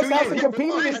 Jesse Norris hasn't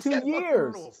competed in 2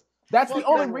 years. That's the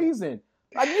only reason.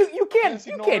 Like you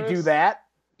can't do that.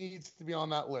 Needs to be on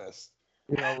that list.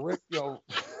 Rick.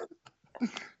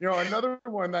 Another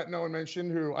one that no one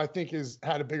mentioned who I think has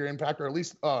had a bigger impact, or at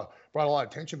least brought a lot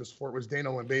of attention to sport, was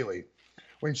Dana Lynn Bailey.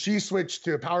 When she switched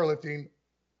to powerlifting,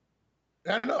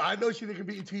 I know she didn't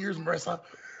compete in 2 years, Marissa,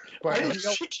 but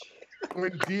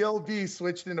when DLB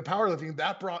switched into powerlifting,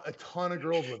 that brought a ton of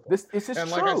girls with it. This is true.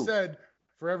 Like I said,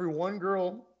 for every one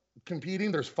girl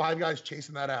competing, there's 5 guys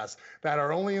chasing that ass that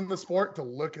are only in the sport to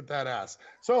look at that ass.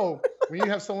 So when you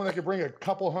have someone that can bring a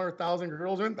couple 100,000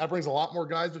 girls in, that brings a lot more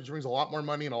guys, which brings a lot more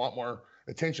money and a lot more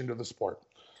attention to the sport.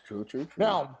 True.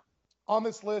 Now, on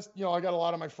this list, I got a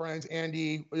lot of my friends.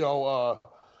 Andy,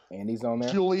 Andy's on there.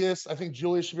 Julius, I think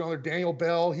Julius should be on there. Daniel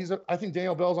Bell, I think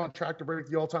Daniel Bell's on track to break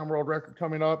the all-time world record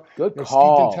coming up. Good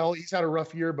call. Steve Dentel, he's had a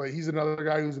rough year, but he's another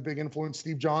guy who's a big influence.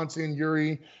 Steve Johnson,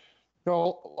 Yuri.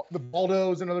 The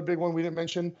Baldo is another big one we didn't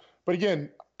mention. But again,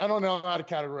 I don't know how to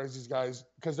categorize these guys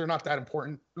because they're not that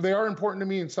important. They are important to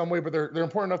me in some way, but they're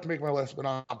important enough to make my list, but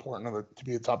not important enough to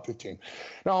be the top 15.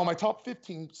 Now, on my top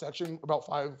 15 section, about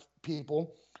 5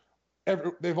 people,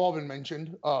 they've all been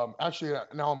mentioned. Actually,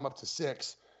 now I'm up to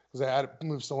 6 because I had to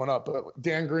move someone up. But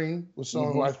Dan Green was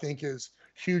someone who I think is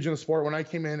huge in the sport. When I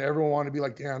came in, everyone wanted to be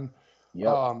like Dan.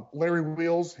 Yep. Larry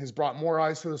Wheels has brought more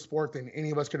eyes to the sport than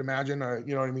any of us could imagine.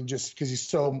 You know what I mean? Just because he's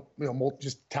so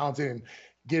just talented and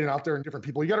getting out there and different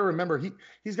people. You got to remember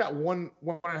he's got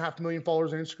 1.5 million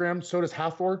followers on Instagram. So does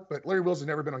Hathor, but Larry Wheels has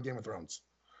never been on Game of Thrones.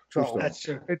 So that's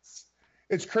true.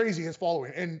 It's crazy his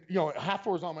following. And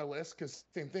Hathor's on my list because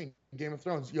same thing. Game of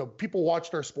Thrones. People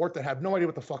watched our sport that have no idea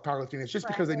what the fuck powerlifting is just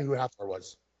because they knew who Hathor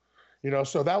was.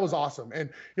 So that was awesome. And,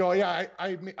 I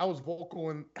was vocal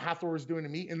when Hathor was doing a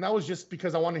meet, and that was just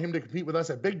because I wanted him to compete with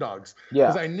us at Big Dogs. Yeah.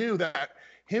 Because I knew that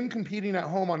him competing at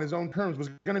home on his own terms was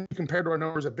going to be compared to our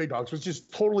numbers at Big Dogs, which is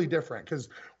totally different because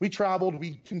we traveled,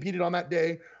 we competed on that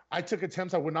day. I took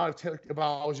attempts I would not have taken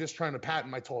I was just trying to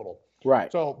patent my total.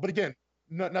 Right. So, but again,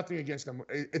 nothing against him.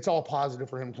 It's all positive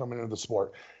for him coming into the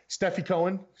sport. Steffi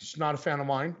Cohen, she's not a fan of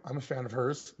mine. I'm a fan of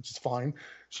hers, which is fine.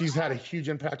 She's had a huge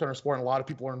impact on our sport, and a lot of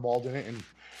people are involved in it. And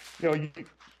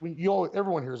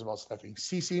everyone hears about Steffi.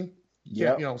 Cece,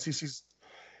 Cece's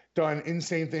done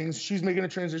insane things. She's making a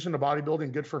transition to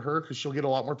bodybuilding. Good for her because she'll get a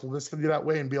lot more publicity that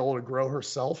way and be able to grow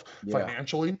herself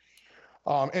financially.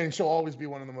 And she'll always be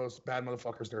one of the most bad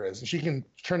motherfuckers there is. And she can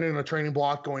turn it into a training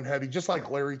block going heavy, just like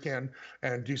Larry can,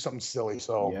 and do something silly.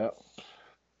 So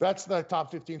that's the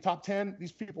top 15. Top 10,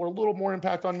 these people are a little more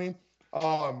impact on me.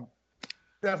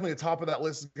 Definitely the top of that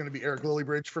list is going to be Eric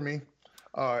Lillibridge for me.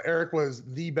 Eric was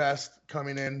the best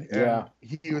coming in. And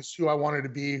he was who I wanted to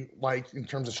be like in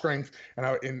terms of strength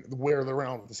and wear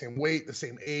around the same weight, the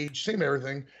same age, same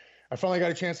everything. I finally got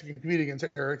a chance to compete against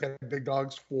Eric at Big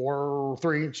Dogs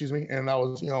 3, and that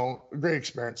was, a great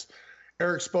experience.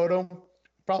 Eric Spoto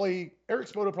probably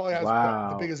has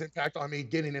the biggest impact on me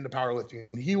getting into powerlifting.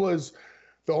 He was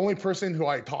the only person who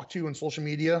I talked to in social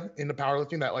media into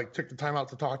powerlifting that like took the time out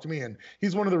to talk to me. And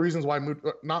he's one of the reasons why I moved,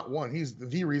 he's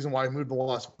the reason why I moved to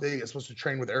Las Vegas was to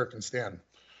train with Eric and Stan.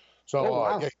 So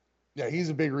wow. Yeah, he's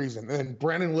a big reason. And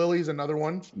Brandon Lilly's another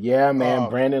one. Yeah, man,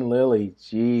 Brandon Lilly.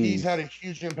 Jeez. He's had a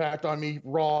huge impact on me.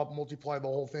 Raw, multiply, the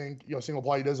whole thing. Single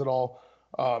ply, he does it all.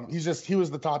 He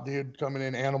was the top dude coming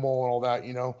in, animal and all that,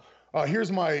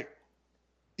 Here's my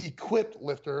equipped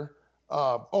lifter.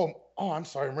 I'm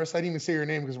sorry, Marissa, I didn't even say your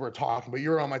name because we're talking, but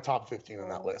you're on my top 15 on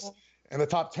that list. And the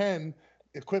top 10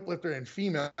 equipped lifter and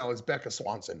female is Becca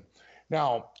Swanson.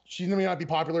 Now, she may not be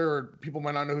popular, or people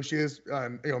might not know who she is.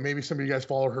 Maybe some of you guys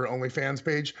follow her OnlyFans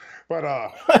page, but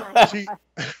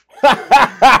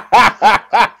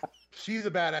she's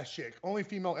a badass chick. Only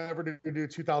female ever to do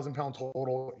 2,000 pound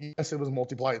total. Yes, it was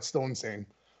multiply. It's still insane.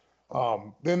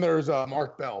 Then there's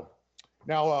Mark Bell.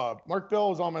 Now, Mark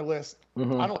Bell is on my list.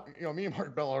 I don't, me and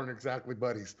Mark Bell aren't exactly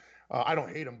buddies. I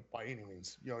don't hate him by any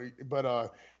means,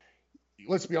 but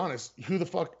let's be honest. Who the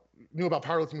fuck knew about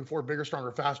powerlifting before Bigger,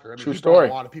 Stronger, Faster? I mean, True story.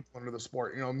 A lot of people into the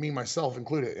sport, me, myself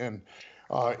included. And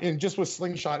just with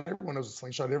Slingshot, everyone knows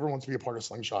Slingshot. Everyone wants to be a part of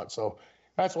Slingshot. So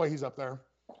that's why he's up there.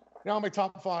 Now my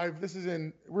top 5, this is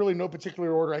in really no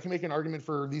particular order. I can make an argument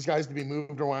for these guys to be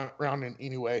moved around in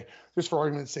any way. Just for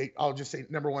argument's sake, I'll just say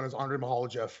number 1 is Andre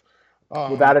Mahalajev.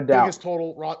 Without a doubt. Biggest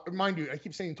total, raw, mind you, I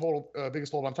keep saying total,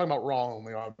 biggest total. I'm talking about raw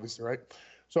only, obviously, right?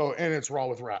 So, and it's raw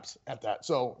with wraps at that.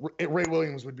 So Ray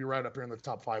Williams would be right up here in the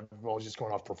top 5 if I was just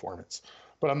going off performance,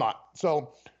 but I'm not.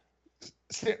 So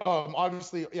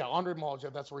obviously, Andre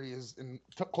Mahalajev, that's where he is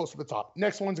close to the top.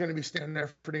 Next one's going to be Stan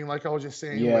Efferding, like I was just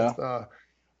saying with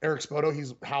Eric Spoto.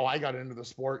 He's how I got into the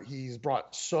sport. He's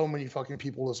brought so many fucking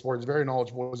people to the sport. He's very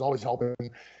knowledgeable. He's always helping.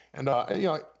 And, love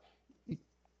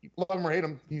him or hate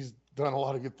him, he's done a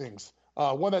lot of good things.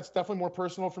 One that's definitely more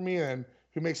personal for me and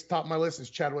who makes the top of my list is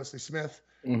Chad Wesley Smith.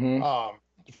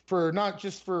 For not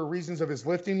just for reasons of his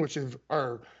lifting,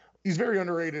 he's very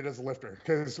underrated as a lifter,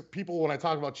 because people, when I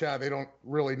talk about Chad, they don't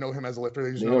really know him as a lifter.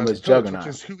 They just know him as a coach, which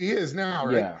is who he is now,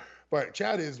 right? Yeah. But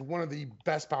Chad is one of the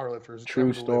best powerlifters.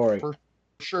 True story. For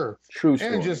sure. True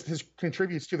story. And just his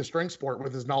contributes to the strength sport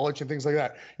with his knowledge and things like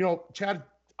that. Chad,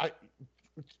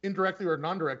 indirectly or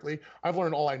non-directly, I've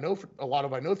learned a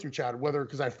lot I know through Chad, whether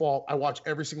because I watch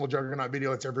every single Juggernaut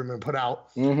video that's ever been put out.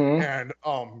 And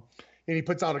he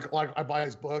puts out I buy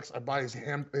his books, I buy his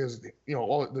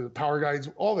all the power guides,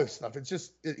 all this stuff. It's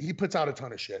just he puts out a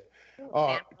ton of shit.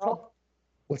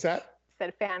 What's that?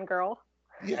 Said fangirl.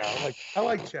 Yeah, I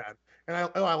like Chad, and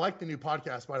I like the new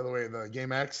podcast, by the way, the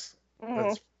Game X.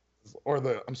 YouTube.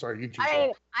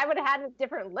 I would have had a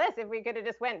different list if we could have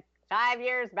just went 5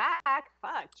 years back.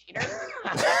 Fuck, cheater.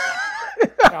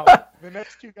 Now, the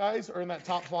next 2 guys are in that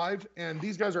top 5, and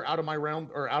these guys are out of my realm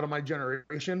or out of my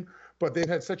generation, but they've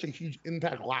had such a huge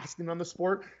impact lasting on the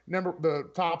sport. The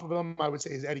top of them, I would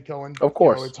say, is Eddie Cohen. Of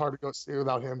course. It's hard to go stay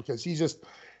without him because he's just,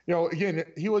 again,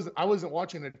 I wasn't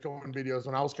watching Ed Cohen videos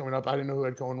when I was coming up. I didn't know who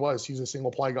Ed Cohen was. He's a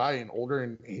single ply guy and older,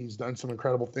 and he's done some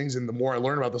incredible things. And the more I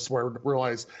learn about the sport, I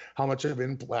realize how much of an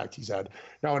impact he's had.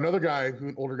 Now, another guy,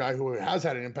 an older guy who has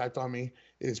had an impact on me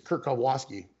is Kurt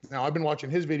Kowalski. Now, I've been watching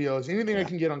his videos. Anything I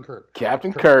can get on Kurt.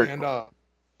 Captain Kurt. And,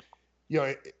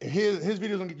 his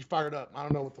videos don't get you fired up. I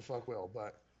don't know what the fuck will,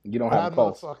 but you don't have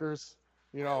pulse. Motherfuckers.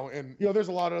 There's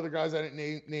a lot of other guys I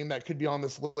didn't name that could be on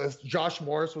this list. Josh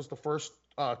Morris was the first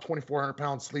 2,400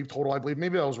 pound sleeve total, I believe.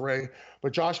 Maybe that was Ray,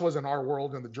 but Josh was in our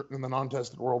world, in the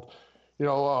non-tested world.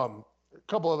 A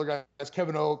couple other guys,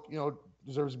 Kevin Oak,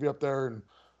 deserves to be up there, and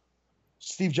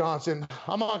Steve Johnson.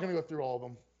 I'm not going to go through all of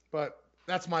them, but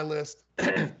that's my list.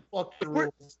 Fuck the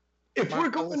rules. We're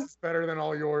going, list is better than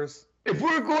all yours. If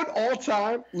we're going all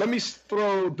time, let me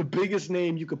throw the biggest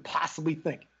name you could possibly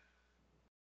think.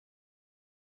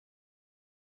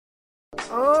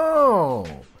 Oh,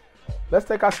 let's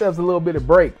take ourselves a little bit of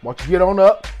break. Why don't you get on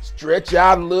up, stretch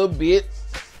out a little bit.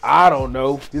 I don't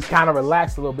know, just kind of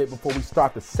relax a little bit before we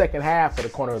start the second half of the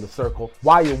Corner of the Circle.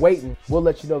 While you're waiting, we'll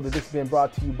let you know that this has been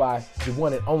brought to you by the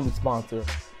one and only sponsor,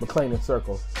 McLean &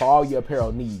 Circle, for all your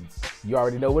apparel needs. You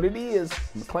already know what it is.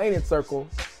 McLean & Circle,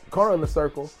 Corner of the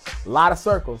Circle, a lot of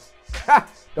circles.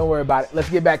 Don't worry about it. Let's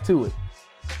get back to it.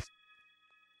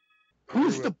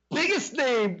 Who's the biggest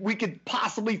name we could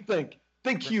possibly think?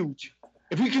 Think huge.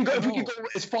 If we can go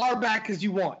as far back as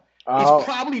you want. It's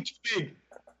probably too big.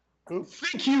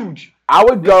 Think huge. I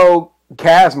would go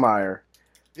Kazmaier.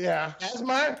 Yeah.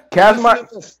 Kazmaier?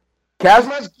 Kazmaier's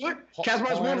good.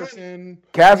 Kazmaier's one.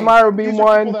 Kazmaier would be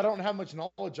one. People that I don't have much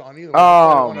knowledge on either. You just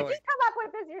come up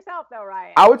with this yourself, though,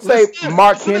 Ryan. I would say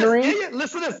Mark Henry.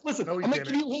 Listen to this. I'm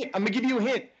gonna give you a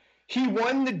hint. He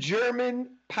won the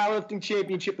German powerlifting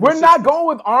championship. We're not going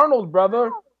with Arnold,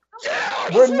 brother. Yeah,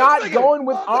 we're not going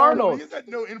with Arnold. He has had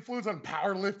no influence on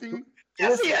powerlifting.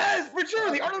 Yes, he has, for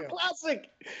sure. The Arnold Classic.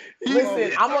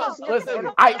 Listen,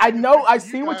 I know, I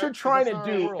see what you're trying to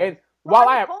do, and while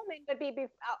Coleman would be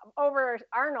over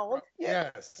Arnold.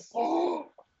 Yes.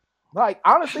 Like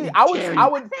honestly, I would. Same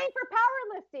for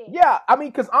powerlifting. Yeah, I mean,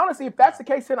 because honestly, if that's the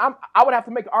case, then I would have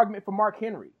to make an argument for Mark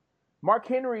Henry. Mark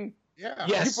Henry. Yeah.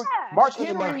 Yes. Mark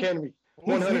Henry.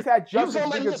 He's had just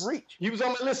as big as reach. He was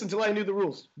on my list until I knew the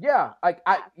rules. Yeah,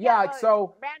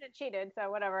 so Brandon cheated,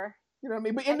 so whatever. You know what I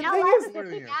mean? But and the thing thing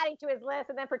is, keep adding to his list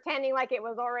and then pretending like it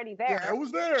was already there. Yeah, it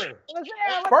was there. It was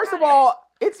there. First of all,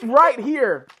 it's right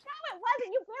here. No, it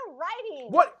wasn't. You've been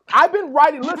writing. What I've been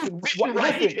writing. Listen,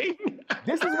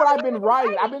 this is what I've been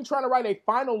writing. I've been trying to write a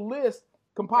final list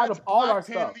compiled of all our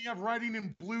stuff. We have writing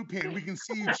in blue pen. We can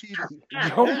see you cheating.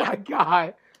 Oh my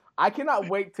god. I cannot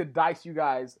wait to dice you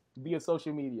guys via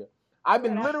social media. I've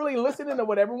been literally listening to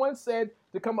what everyone said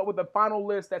to come up with a final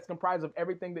list that's comprised of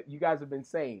everything that you guys have been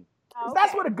saying. Okay.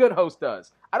 That's what a good host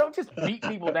does. I don't just beat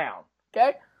people down,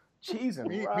 okay? Jeez and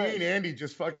me and Andy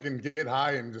just fucking get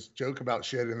high and just joke about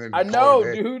shit and then I know,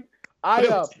 dude.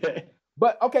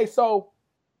 But okay, so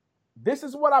this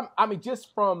is what I mean,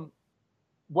 just from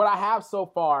what I have so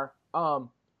far, of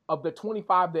the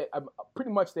 25 that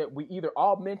pretty much that we either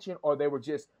all mentioned or they were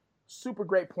just super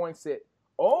great points that,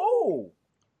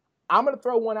 I'm going to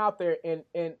throw one out there and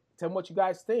tell me what you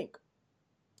guys think.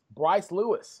 Bryce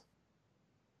Lewis.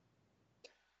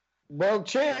 World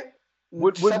champ.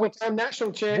 Seven-time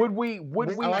national champ. Would we?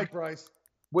 I like Bryce.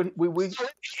 Would we?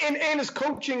 And his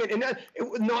coaching, and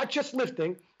not just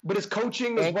lifting, but his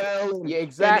coaching as well. Yeah,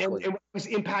 exactly. And he's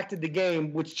impacted the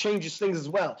game, which changes things as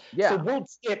well. Yeah. So world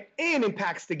champ and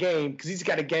impacts the game because he's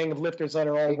got a gang of lifters that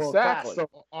are all world class. So,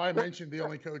 I mentioned the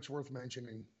only coach worth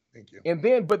mentioning. Thank you. And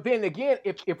then again,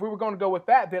 if we were going to go with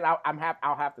that, then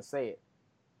I'll have to say it.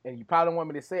 And you probably don't want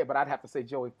me to say it, but I'd have to say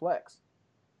Joey Flex.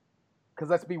 Because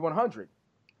let's be 100.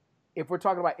 If we're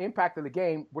talking about impact of the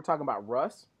game, we're talking about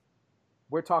Russ.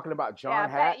 We're talking about John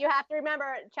Hatt. But you have to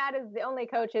remember, Chad is the only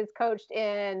coach who's coached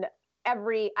in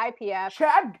every IPF.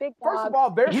 Chad, first of all,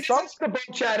 there's he doesn't have to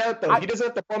bump Chad out though. He doesn't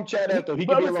have to bump Chad out though. He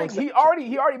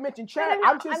already mentioned Chad.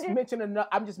 I'm just mentioning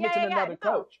another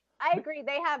coach. I agree.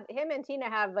 They have him and Tina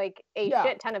have like a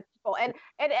shit ton of people, and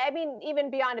I mean even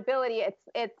beyond ability,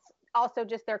 it's also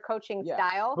just their coaching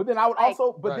style. But then I would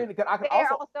also,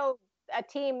 they're also a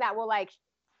team that will like.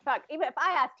 Fuck, even if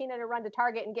I ask Tina to run to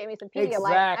Target and get me some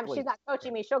Pedialyte, she's not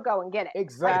coaching me, she'll go and get it.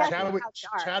 Exactly.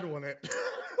 Chad won it.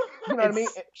 You know what I mean?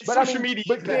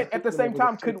 But then at the same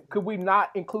time, could we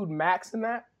not include Max in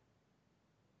that?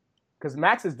 Because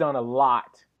Max has done a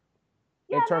lot.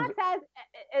 Yeah, Max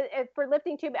has, for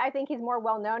lifting too, I think he's more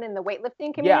well-known in the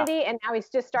weightlifting community, and now he's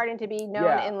just starting to be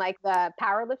known in like the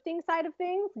powerlifting side of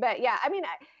things. But yeah, I mean,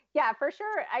 yeah, for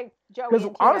sure. Because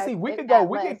honestly,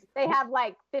 they have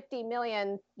like 50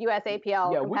 million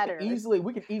USAPL competitors.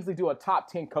 We could easily do a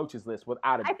top 10 coaches list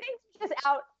without it. I think it's just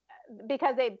out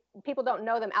because people don't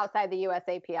know them outside the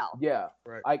USAPL. Yeah,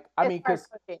 right.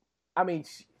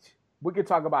 We could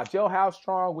talk about Jailhouse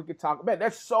Strong. We could talk, man,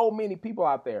 there's so many people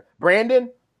out there.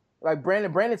 Brandon's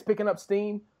picking up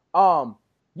steam.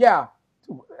 Yeah,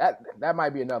 that might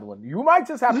be another one. You might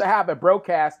just have to have a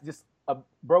broadcast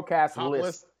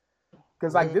list.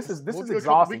 Because like this is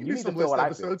exhausting. You need to feel what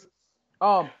I feel.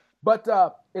 But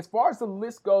as far as the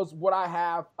list goes, what I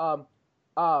have,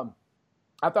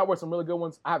 I thought were some really good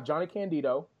ones. I have Johnny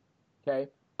Candido. Okay,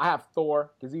 I have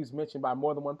Thor because he's mentioned by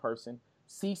more than one person.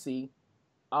 Cece,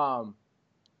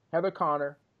 Heather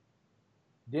Connor,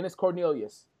 Dennis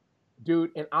Cornelius, dude.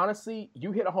 And honestly,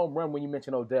 you hit a home run when you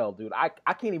mentioned Odell, dude. I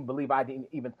can't even believe I didn't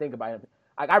even think about him.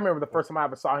 Like I remember the first time I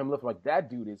ever saw him lift, like that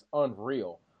dude is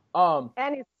unreal.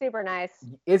 And he's super nice.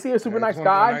 Is he a super nice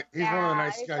guy? He's one of the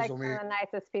nicest guys like one of the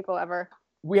nicest people ever.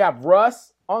 We have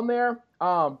Russ on there.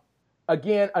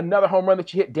 Again, another home run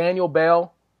that you hit, Daniel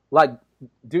Bell. Like,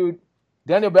 dude,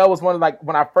 Daniel Bell was one of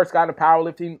when I first got into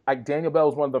powerlifting, like Daniel Bell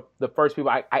was one of the first people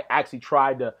I actually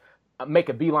tried to make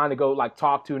a beeline to go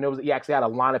talk to, and he actually had a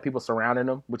line of people surrounding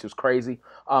him, which was crazy.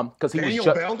 Because Daniel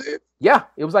Bell did? Yeah,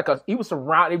 it was he was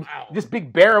surrounded. Wow. This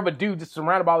big bear of a dude just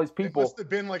surrounded by all these people. It must have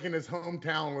been in his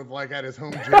hometown with at his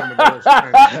home gym. Maybe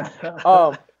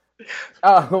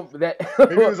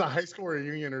it was a high school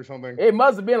reunion or something. It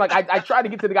must have been I tried to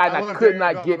get to the guy and I could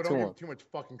not get to him. Give too much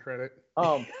fucking credit.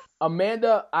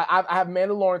 Amanda, I have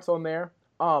Amanda Lawrence on there.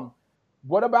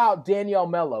 What about Danielle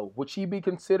Mello? Would she be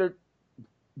considered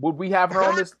Would we have her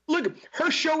on this? Look,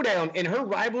 her showdown and her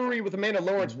rivalry with Amanda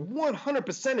Lawrence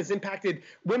 100% has impacted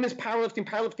women's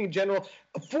powerlifting in general.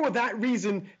 For that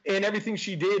reason, and everything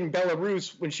she did in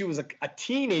Belarus when she was a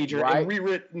teenager and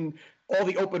rewritten all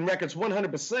the open records,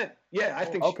 100%. Yeah, I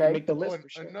think she can make the list. For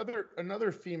sure.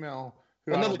 Another female.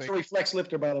 Another Tory Flex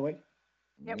lifter, by the way.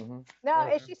 Yep. Mm-hmm. No,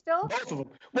 is she still? Both of them.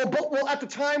 Well, at the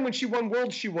time when she won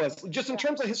Worlds, she was. Just in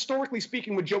terms of historically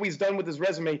speaking, what Joey's done with his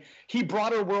resume, he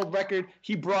brought her a world record.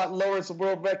 He brought Lawrence a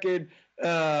world record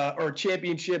or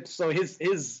championship. So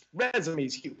his resume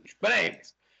is huge. But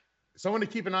anyways. Someone to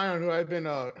keep an eye on who I've been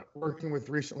working with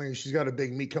recently, she's got a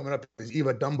big meet coming up, is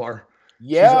Eva Dunbar.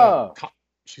 Yeah.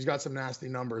 She's got some nasty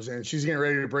numbers, and she's getting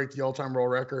ready to break the all-time world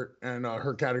record and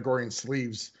her category in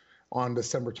sleeves on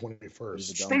December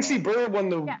 21st. Stacey Burr won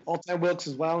the all-time Wilks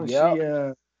as well, and she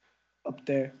up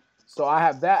there. So I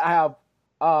have that. I have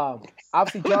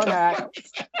obviously John Hack,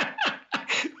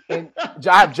 and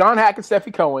I have John Hack and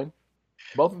Steffi Cohen,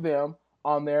 both of them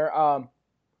on there. Almost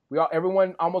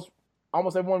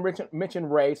everyone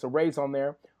mentioned Ray, so Ray's on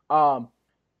there.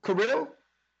 Carrillo.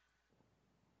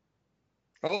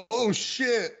 Oh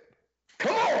shit.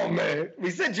 Come on, man.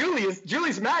 We said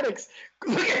Julius Maddox.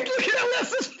 Look at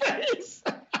Alessa's face.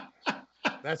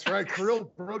 That's right.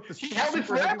 Kirill broke the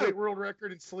super heavyweight world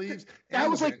record in sleeves. That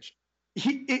was like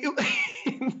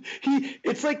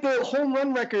it's like the home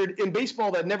run record in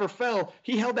baseball that never fell.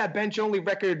 He held that bench only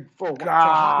record for a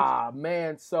while.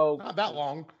 Man, so not that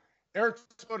long. Eric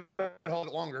Soto held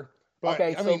it longer. But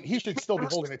I mean, he should still be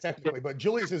holding it technically, but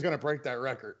Julius is going to break that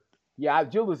record. Yeah,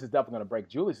 Julius is definitely going to break.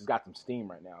 Julius has got some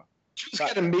steam right now. He's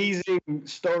got an amazing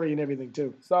story and everything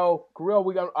too. So Kirill,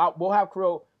 we'll have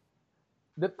Kirill.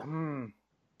 We're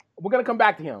gonna come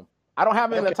back to him. I don't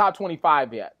have him in the top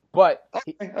 25 yet, but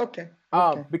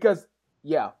because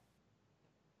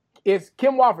is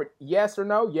Kim Wofford yes or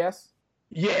no? Yes.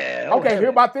 Yeah. Okay. Hear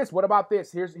about this? What about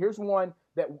this? Here's one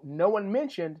that no one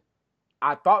mentioned.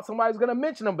 I thought somebody was gonna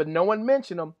mention him, but no one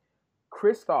mentioned him.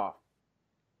 Christoph.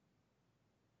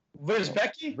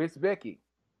 Becky.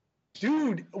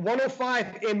 Dude,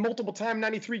 105 and multiple time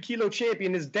 93 kilo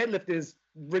champion. His deadlift is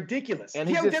ridiculous. And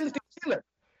he has a deadlift killer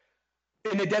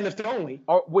in the deadlift only.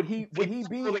 Or would he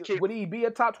be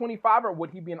a top 25 or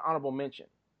would he be an honorable mention?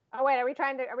 Oh wait, are we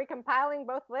compiling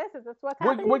both lists? Is this what's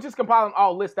happening? We're just compiling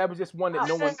all lists. That was just one that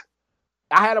no one.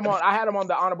 I had him on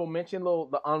the honorable mention,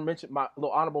 my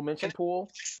little honorable mention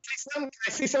pool. I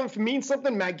see something mean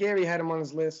something. Matt Gary had him on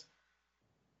his list.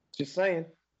 Just saying,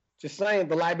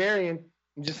 the librarian.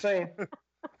 I'm just saying.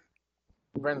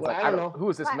 Brandon's I don't know. Who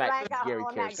is this Matt Gary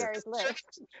character?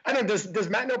 I don't know. Does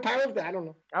Matt know powerlifting? I don't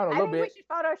know. I don't know, a little bit. We should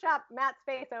Photoshop Matt's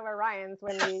face over Ryan's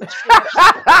when we...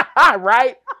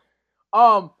 Right?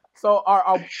 So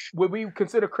would we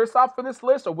consider Christoph for this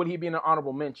list, or would he be an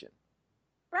honorable mention?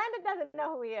 Brandon doesn't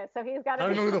know who he is, so he's got to... I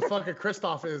don't know who the fuck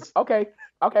Christoph is. Okay.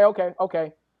 All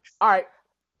right.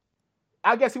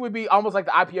 I guess he would be almost like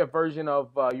the IPF version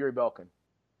of Yuri Belkin.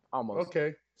 Almost.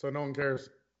 Okay. So no one cares.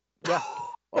 Yeah.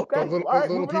 Okay.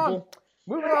 Little people.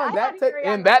 Moving on.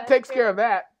 That takes care of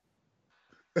that.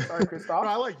 Sorry, Christoph. No,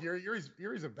 I like Yuri.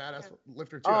 Yuri's a badass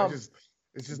lifter too.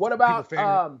 It's just what about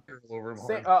Sam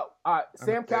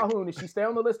Calhoun? Is she stay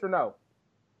on the list or no?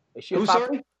 Is she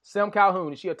Sam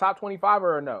Calhoun? Is she a top 25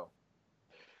 or a no?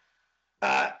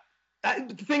 The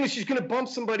thing is, she's going to bump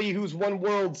somebody who's won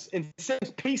worlds and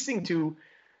sends pacing to,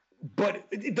 but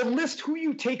the list who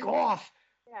you take off.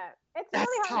 Yeah, it's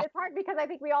really hard. It's hard because I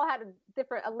think we all had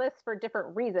a list for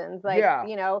different reasons.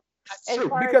 That's true.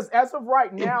 Because as of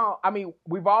right now, I mean,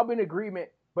 we've all been in agreement,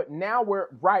 but now we're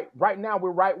right. Right now,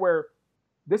 we're right where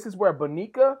this is where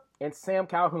Bonica and Sam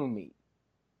Calhoun meet.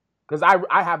 Because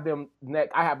I have them neck.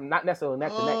 I have not necessarily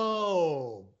neck to neck.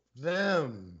 Oh,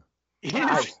 them.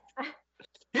 Here's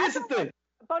the thing.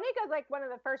 Bonica's like one of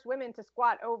the first women to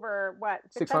squat over what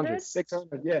 600.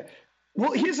 600, yeah.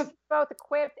 Well, here's both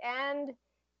equipped and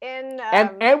in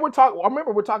and we're talking.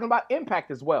 Remember, we're talking about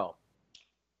impact as well.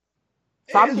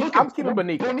 So I'm keeping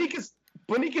Bonica.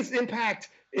 Bonica's impact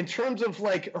in terms of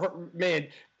like her man.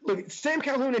 Look, Sam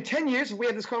Calhoun in 10 years, if we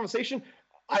had this conversation,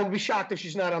 I would be shocked if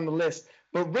she's not on the list.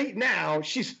 But right now,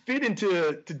 she's fit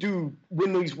to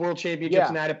win these world championships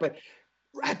and at it. But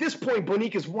at this point,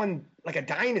 Bonica's won like a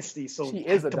dynasty. So she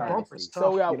is a dynasty.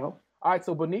 Tough, you know. All right,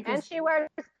 so Bonica, and she wears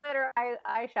glitter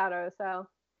eyeshadow. So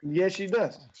yeah, she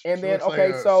does. And she then like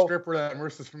a stripper that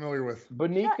Marissa's familiar with.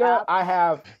 Bonica, I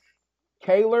have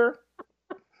Kaylor.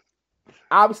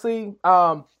 Obviously,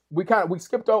 we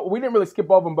skipped over. We didn't really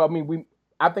skip over him, but I mean,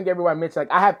 I think everybody mentioned.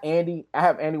 Like, I have Andy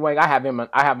Wang. I have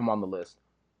him on the list.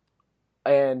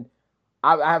 And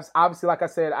I have obviously, like I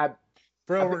said,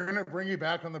 Bro, we're gonna bring you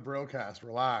back on the broadcast.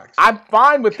 Relax. I'm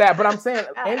fine with that, but I'm saying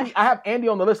Andy. I have Andy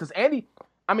on the list. Is Andy?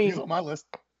 I mean, he's on my list.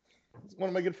 He's one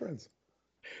of my good friends.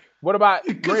 What about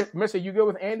Mister? You good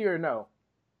with Andy or no?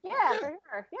 Yeah, for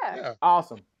sure. Yeah.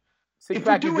 Awesome. Six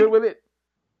Pack, you good with it?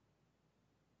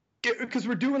 Because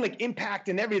we're doing like Impact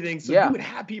and everything, so you would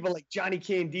have people like Johnny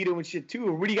Candido and shit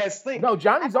too. What do you guys think? No,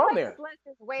 Johnny's on there. This list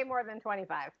is way more than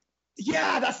 25.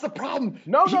 Yeah, that's the problem.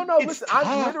 No. Listen,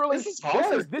 I'm literally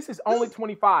this is only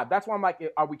 25. That's why I'm like,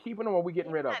 are we keeping them or are we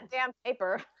getting rid of them? That damn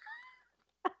paper.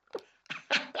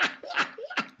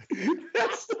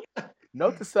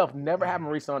 Note to self: never have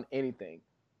Marisa on anything.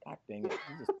 God dang it!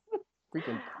 You just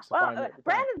freaking. Well,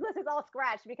 Brandon's list is all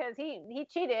scratched because he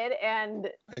cheated and.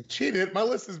 I cheated. My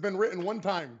list has been written one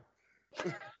time.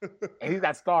 And he's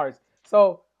got stars.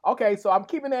 So. Okay, so I'm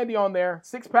keeping Andy on there.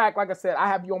 Six Pack, like I said, I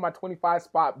have you on my 25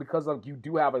 spot because of you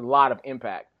do have a lot of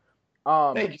impact.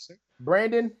 Thank you, sir.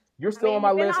 Brandon, you're still on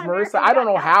my list. Marisa, I don't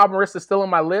know how Marissa's still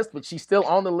on my list, but she's still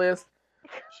on the list.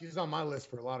 She's on my list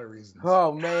for a lot of reasons.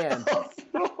 Oh man.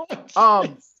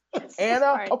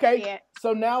 Anna, okay.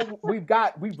 So now we're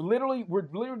literally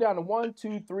down to 1,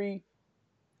 2, 3.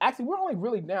 Actually, we're only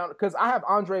really down because I have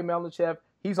Andre Melnichev.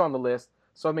 He's on the list.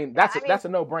 So, I mean, that's a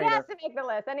no-brainer. He has to make the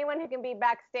list. Anyone who can be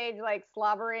backstage, like,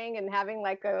 slobbering and having,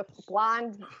 like, a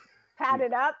blonde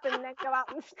padded up and then go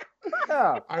out and score.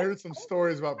 Yeah. I heard some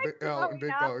stories about Big Dogs. It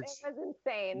was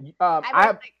insane.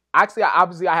 I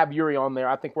have Yuri on there.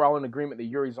 I think we're all in agreement that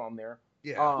Yuri's on there.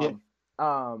 Yeah.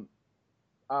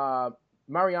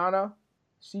 Mariana,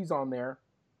 she's on there.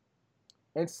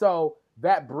 And so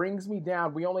that brings me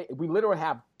down. We literally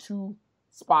have 2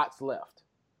 spots left.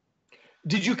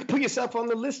 Did you put yourself on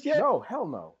the list yet? No, hell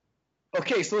no.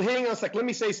 Okay, so hang on a sec. Let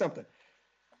me say something.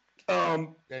 Yeah,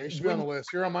 you should be on the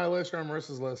list. You're on my list. You're on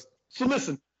Marissa's list. So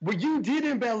listen, what you did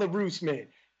in Belarus, man,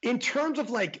 in terms of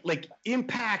like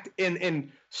impact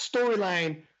and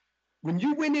storyline, when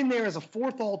you went in there as a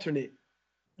 4th alternate,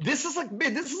 this is like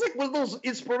one of those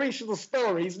inspirational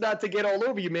stories, not to get all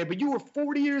over you, man, but you were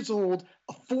 40 years old,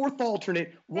 a 4th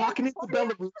alternate, walking into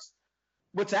Belarus.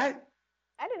 What's that?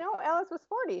 I didn't know Ellis was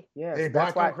 40. Yeah, hey,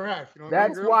 that's why.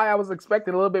 That's why I was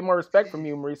expecting a little bit more respect from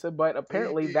you, Marisa. But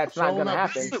apparently, that's not going to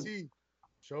happen.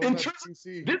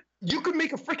 You could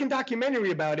make a freaking documentary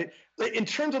about it. Like, in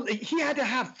terms of, he had to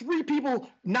have 3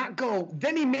 people not go.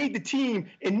 Then he made the team,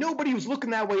 and nobody was looking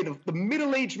that way. The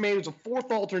middle-aged man who's a 4th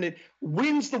alternate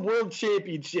wins the world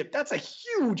championship. That's a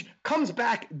huge. Comes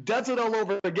back, does it all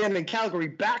over again in Calgary,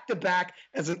 back to back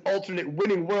as an alternate,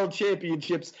 winning world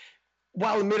championships.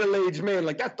 While a middle-aged man,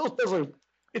 like that, those are,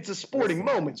 it's a sporting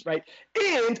moments, right?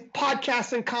 And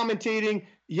podcasting, commentating,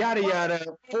 yada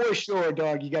yada, for sure,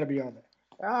 dog. You got to be on there.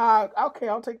 Okay,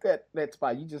 I'll take that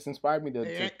spot. You just inspired me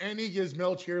to. And he gives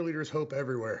male cheerleaders hope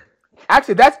everywhere.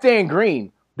 Actually, that's Dan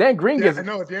Green. Dan Green gives.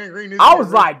 No, Dan Green. I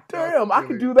was like, damn, I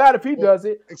could do that if he does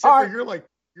it. Except for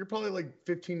you're probably like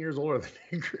 15 years older than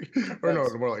Dan Green, or no,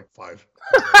 more like 5.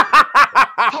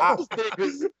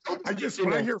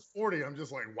 When I hear 40, I'm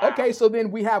just like, wow. Okay, so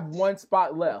then we have 1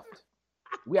 spot left.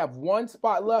 We have 1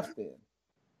 spot left then.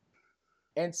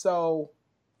 And so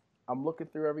I'm looking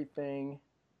through everything.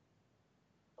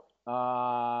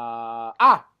 I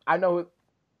know it.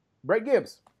 Brett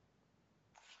Gibbs.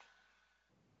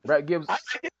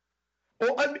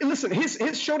 Listen,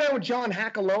 his showdown with John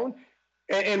Hack alone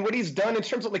and what he's done in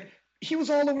terms of he was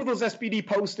all over those SBD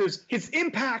posters. His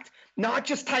impact, not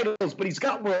just titles, but he's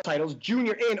got world titles,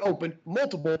 junior and open,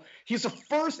 multiple. He was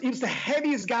the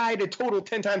heaviest guy to total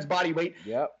 10 times body weight.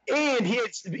 Yep. And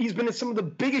he's been in some of the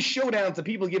biggest showdowns that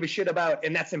people give a shit about,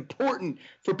 and that's important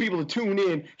for people to tune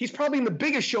in. He's probably in the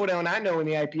biggest showdown I know in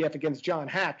the IPF against John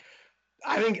Hack.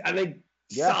 I think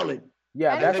solid.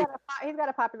 Yeah, he's got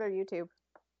a popular YouTube.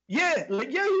 Yeah,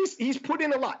 he's put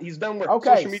in a lot. He's done work.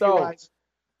 Okay, so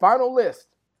final list.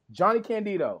 Johnny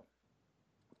Candido,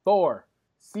 Thor,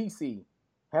 Cece,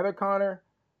 Heather Connor,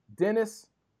 Dennis,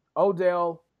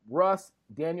 Odell, Russ,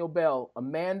 Daniel Bell,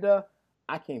 Amanda.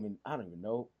 I don't even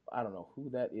know. I don't know who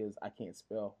that is. I can't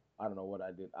spell. I don't know what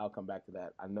I did. I'll come back to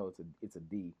that. I know it's a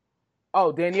D.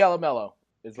 Oh, Daniela Mello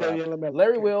is right.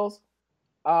 Larry Wills.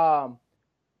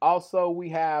 Also we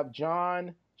have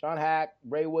John Hack,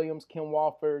 Ray Williams, Kim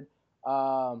Walford.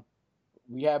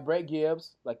 We have Brett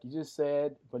Gibbs, like you just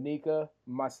said, Bonica,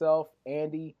 myself,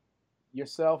 Andy,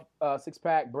 yourself, Six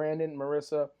Pack, Brandon,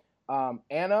 Marissa,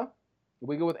 Anna.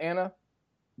 We go with Anna,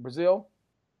 Brazil.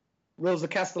 Rosa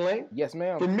Castellane. Yes,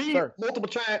 ma'am. For me, sir. multiple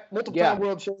time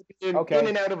world champion, in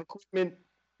and out of equipment.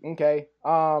 Okay.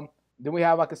 Then we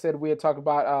have, like I said, we had talked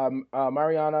about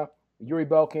Mariana, Yuri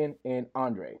Belkin, and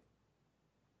Andre.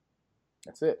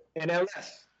 That's it. And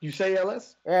LS. You say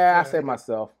LS? Yeah, I said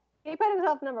myself. He put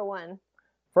himself number 1.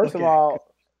 First of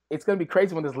all, it's gonna be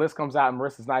crazy when this list comes out and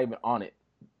Marissa's not even on it.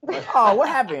 Like, oh, what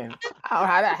happened? Oh,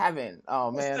 how that happened?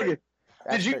 Oh man.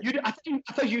 Did you? I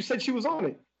thought you said she was on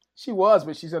it. She was,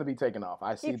 but she's gonna be taken off.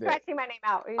 I see He's that. scratching my name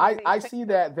out. I see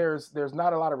that there's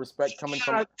not a lot of respect coming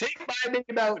from. Take my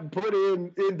name out and put it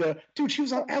in the dude. She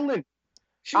was on Ellen.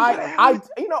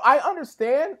 I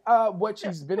understand what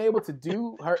she's been able to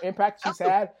do, her impact she's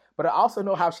had, but I also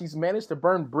know how she's managed to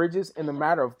burn bridges in the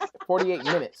matter of 48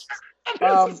 minutes.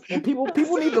 And people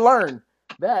need to learn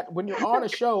that when you're on a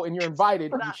show and you're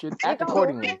invited, you should act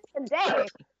accordingly.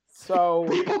 So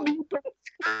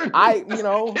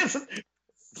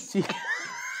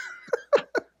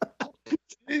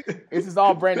this is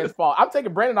all Brandon's fault. I'm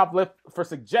taking Brandon off list for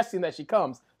suggesting that she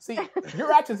comes. See,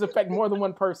 your actions affect more than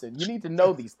one person. You need to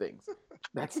know these things.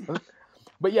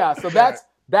 But yeah, so that's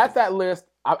that list.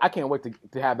 I can't wait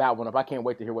to have that one up. I can't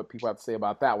wait to hear what people have to say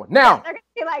about that one. Now they're gonna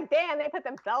be like, "Damn, they put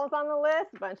themselves on the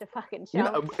list." A bunch of fucking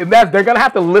chumps. They're gonna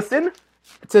have to listen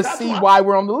to see why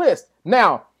we're on the list.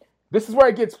 Now, this is where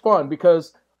it gets fun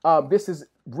because this is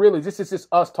just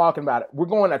us talking about it. We're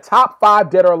going to top 5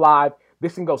 dead or alive.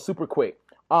 This can go super quick.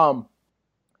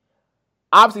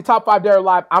 Obviously, top 5 dead or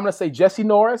alive. I'm gonna say Jesse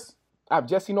Norris. I have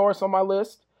Jesse Norris on my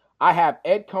list. I have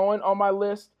Ed Cohen on my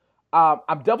list. I'm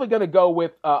definitely gonna go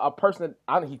with a person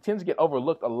that he tends to get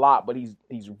overlooked a lot, but he's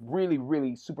really,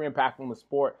 really super impactful in the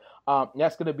sport.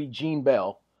 That's gonna be Gene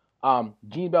Bell.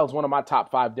 Gene Bell is one of my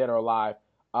top 5 dead or alive.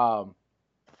 I'm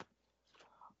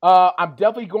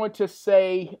definitely going to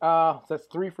say that's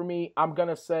 3 for me. I'm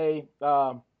gonna say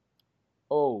oh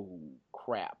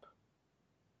crap.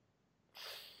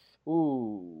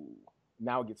 Ooh,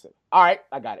 now it gets it. All right,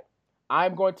 I got it.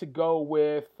 I'm going to go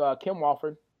with Kim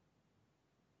Walford.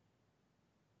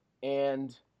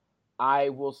 And I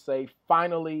will say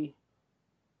finally,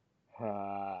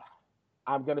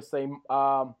 I'm going to say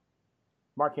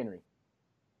Mark Henry.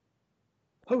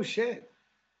 Oh, shit.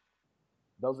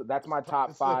 That's my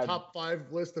top 5. Top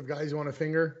 5 list of guys you want to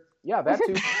finger? Yeah, that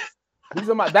too.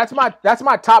 That's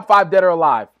my top 5 dead or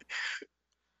alive.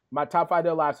 My top 5 dead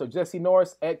or alive. So Jesse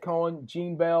Norris, Ed Cohen,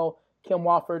 Gene Bell, Kim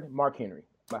Walford, Mark Henry.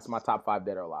 That's my top 5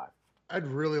 dead or alive. I'd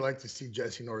really like to see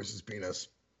Jesse Norris's penis.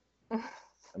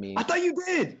 I thought you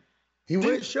did. He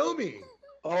wouldn't show me.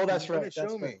 Oh, that's right. He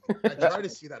wouldn't show me. I tried to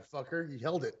see that fucker. He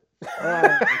held it.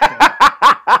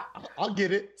 I'll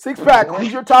get it. Six pack.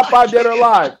 Who's your top 5 dead or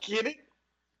alive? Get it?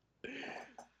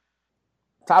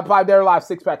 Top 5 dead or alive.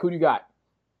 6 pack. Who do you got?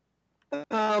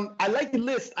 I like the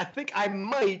list. I think I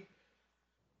might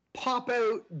pop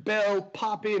out Bell,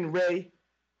 pop in Ray.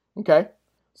 Okay.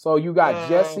 So you got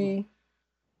Jesse,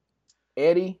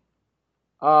 Eddie,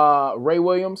 Ray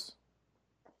Williams,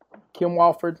 Kim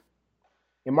Walford,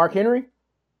 and Mark Henry?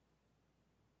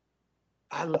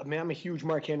 I'm a huge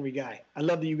Mark Henry guy. I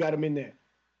love that you got him in there.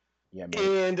 Yeah, man.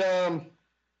 And I'm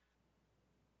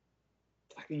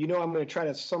going to try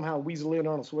to somehow weasel in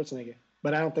Arnold Schwarzenegger,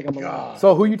 but I don't think I'm going to.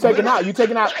 So who you taking out? You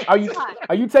taking out? Are you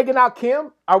taking out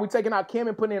Kim? Are we taking out Kim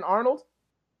and putting in Arnold?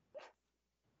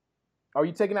 Are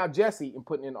you taking out Jesse and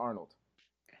putting in Arnold?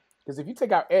 Because if you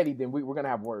take out Eddie, then we're going to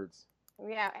have words.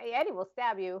 Yeah, Eddie will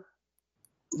stab you.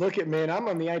 Look at, man, I'm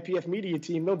on the IPF media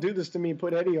team. They'll do this to me and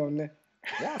put Eddie on there.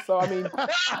 Yeah, so I mean.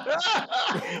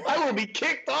 I will be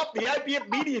kicked off the IPF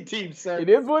media team, sir. It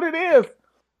is what it is.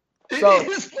 So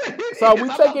we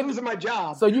taking losing my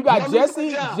job. So you got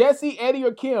Jesse, Eddie,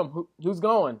 or Kim? Who's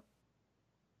going?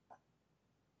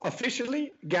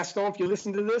 Officially, Gaston, if you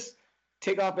listen to this,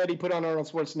 take off Eddie, put on Arnold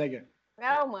Schwarzenegger.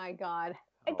 Oh my God.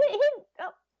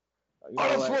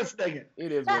 Arnold Schwarzenegger.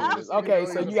 It is what it is. Okay,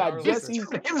 so you got Jesse,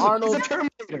 Arnold,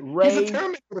 Ray. He's a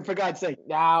Terminator, for God's sake.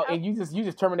 Now, and you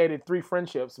just terminated 3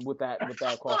 friendships with that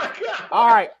quote. All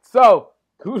right, so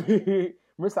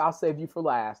Marissa, I'll save you for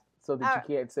last so that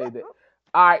you can't say that.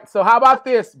 All right, so how about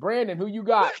this, Brandon? Who you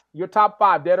got? Your top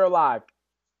 5, dead or alive?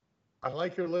 I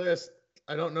like your list.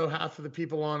 I don't know half of the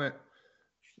people on it,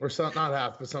 or some, not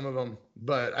half, but some of them.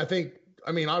 But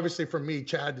obviously for me,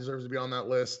 Chad deserves to be on that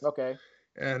list. Okay.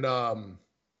 And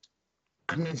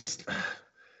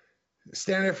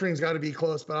Stan Efring's got to be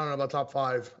close, but I don't know about top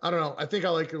 5. I don't know. I think I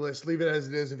like your list. Leave it as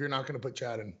it is if you're not going to put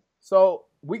Chad in. So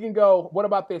we can go. What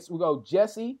about this? We go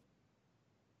Jesse,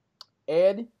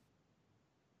 Ed,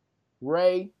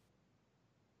 Ray.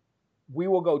 We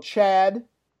will go Chad,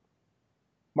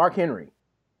 Mark Henry.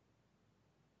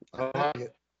 I like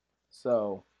it.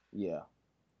 So yeah.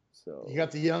 So you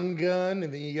got the young gun,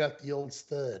 and then you got the old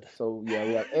stud. So yeah,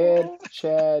 we have Ed,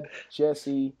 Chad,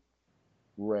 Jesse,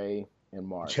 Ray, and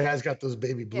Mark. Chad's got those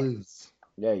baby blues.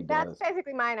 Yeah, he does. That's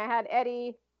basically mine. I had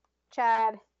Eddie,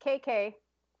 Chad, KK,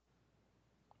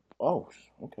 Oh,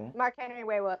 okay. Mark Henry,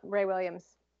 Ray Williams.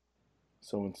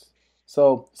 So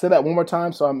say that one more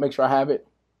time so I make sure I have it.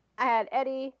 I had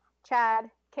Eddie, Chad,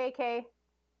 KK,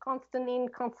 Constantine,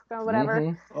 whatever.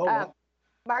 Mm-hmm. Oh, wow.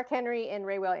 Mark Henry and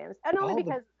Ray Williams. And only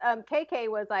because KK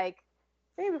was like,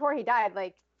 maybe before he died,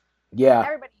 like,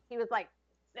 everybody, he was like,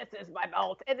 this is my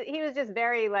belt. And he was just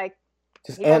very like,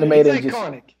 just animated. He's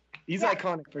iconic. He's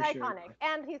iconic for sure. Iconic.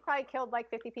 And he's probably killed like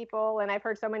 50 people. And I've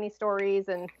heard so many stories.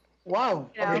 And wow.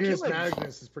 Biggest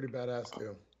Magnus is pretty badass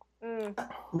too.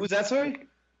 Who's that, sorry?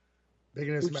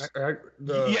 Biggest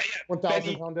the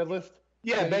 1,000 pound deadlift.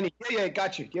 Yeah, Benny. Yeah,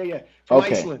 got you. Yeah. From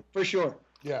Iceland, for sure.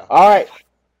 Yeah. All right.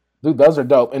 Dude, those are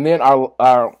dope. And then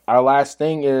our last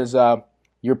thing is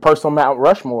your personal Mount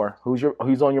Rushmore. Who's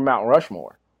on your Mount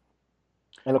Rushmore?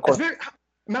 And of course,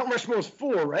 Mount Rushmore is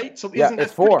 4, right? So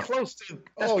it's 4. Close to.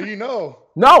 You know.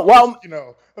 No, well,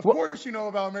 of course you know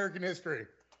about American history.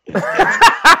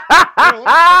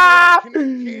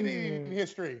 Canadian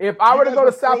history. If I were to go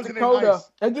to South Dakota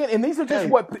again, and these are just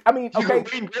what I mean. Okay,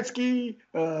 Wayne Gretzky.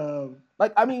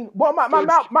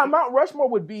 My Mount Rushmore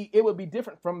would be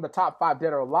different from the top 5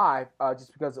 dead or alive,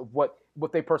 just because of what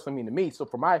they personally mean to me. So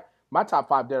for my top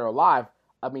 5 dead or alive,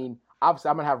 I mean, obviously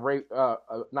I'm gonna have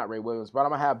not Ray Williams, but I'm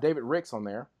gonna have David Ricks on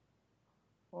there.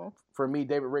 Well, for me,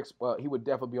 David Ricks, he would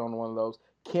definitely be on one of those.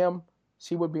 Kim,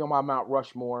 she would be on my Mount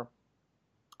Rushmore.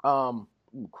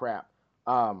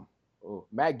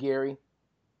 Matt Gary,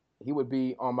 he would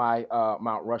be on my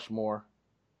Mount Rushmore.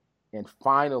 And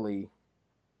finally,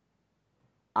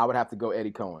 I would have to go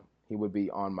Eddie Cohen. He would be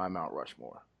on my Mount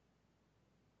Rushmore.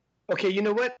 Okay, you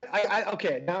know what?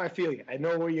 Okay, now I feel you. I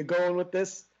know where you're going with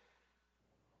this.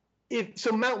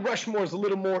 So Mount Rushmore is a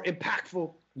little more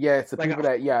impactful. Yeah, it's the people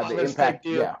that the impact.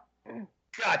 Yeah.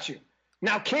 Got you.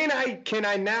 Now, can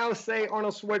I now say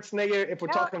Arnold Schwarzenegger if we're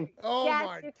talking? Oh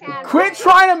yes, my God! Quit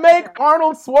trying to make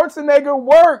Arnold Schwarzenegger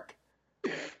work.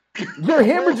 You're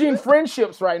hemorrhaging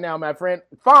friendships right now, my friend.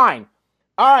 Fine.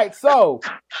 All right. So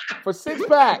for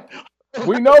 6-pack,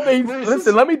 we know that he's.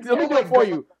 Listen, let me do it for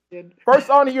you. First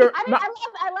on your. I love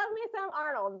me some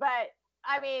Arnold, but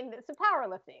I mean, it's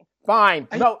powerlifting. Fine.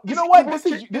 No, you know what? This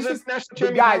is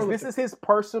guys. This is his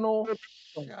personal.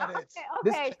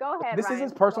 Okay, go ahead. This is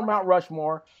his personal Mount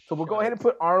Rushmore. So we'll go ahead and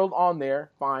put Arnold on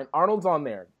there. Fine. Arnold's on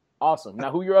there. Awesome.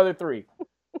 Now, who are your other 3?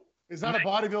 It's not a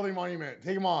bodybuilding monument.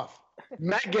 Take him off.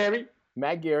 Matt Gary.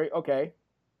 Okay.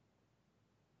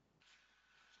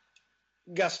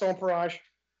 Gaston Parage.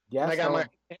 Yes. I got my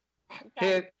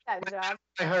head. I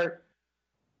hurt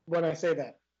when I say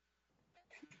that.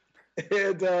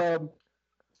 And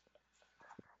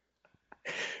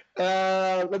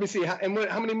let me see. How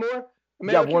many more? You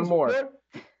have one more.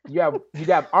 You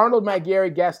have Arnold, Matt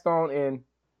Gary, Gaston, and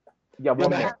you have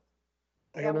one more.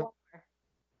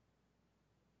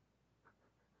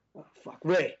 Oh, fuck.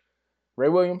 Ray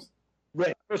Williams.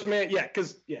 Ray. First man. Yeah,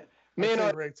 because man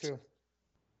on Ray too.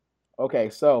 Okay,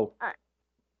 so all right.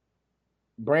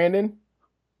 Brandon.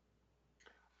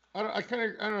 I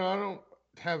don't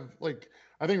have like.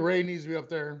 I think Ray needs to be up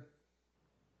there.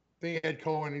 I think Ed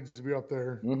Cohen needs to be up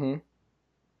there. Mm-hmm.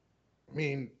 I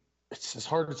mean, it's just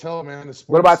hard to tell, man.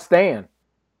 What about Stan?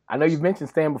 I know you've mentioned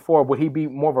Stan before. Would he be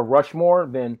more of a Rushmore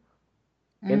than?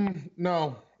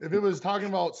 No. If it was talking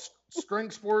about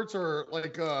strength sports or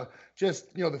like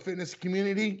just the fitness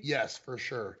community, yes, for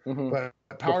sure. Mm-hmm. But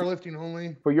powerlifting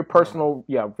only. For your personal,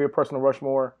 for your personal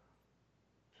Rushmore.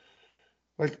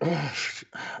 Like,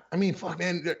 I mean, fuck,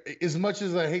 man. As much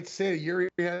as I hate to say it,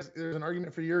 there's an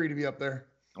argument for Yuri to be up there.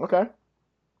 Okay.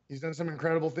 He's done some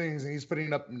incredible things, and he's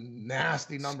putting up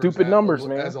nasty numbers. Stupid numbers,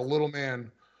 man. As a little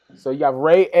man. So you have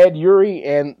Ray, Ed, Yuri,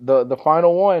 and the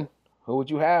final one. Who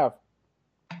would you have?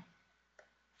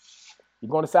 You're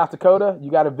going to South Dakota.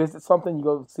 You got to visit something. You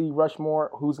go see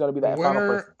Rushmore. Who's going to be that final person?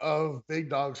 Winner of Big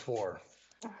Dogs 4.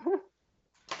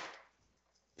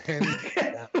 Penny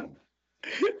down.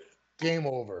 Game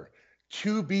over.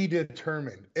 To be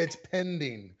determined. It's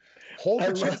pending. Hold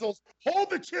the chisels. Hold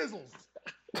the chisels.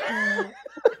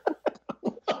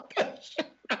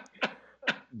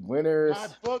 Winners. My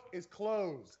book is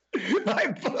closed. My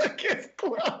book is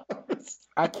closed.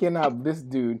 I cannot. This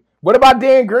dude. What about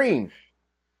Dan Green?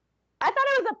 I thought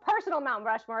it was a personal Mount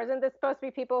Rushmore. Isn't this supposed to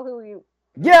be people who you?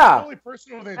 Yeah. It's only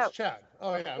personal than Chad.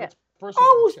 Oh yeah, it's personal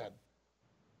than Chad.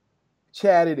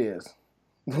 Chad, it is.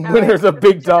 Winners of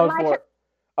Big Dog 4.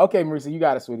 Okay, Marisa, you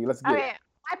got it, sweetie. Let's get it.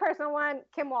 My personal one,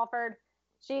 Kim Walford.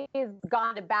 She's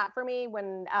gone to bat for me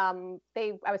when I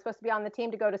was supposed to be on the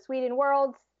team to go to Sweden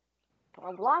Worlds.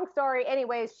 Long story.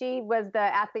 Anyways, she was the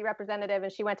athlete representative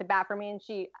and she went to bat for me. And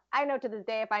I know to this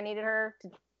day, if I needed her to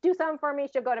do something for me,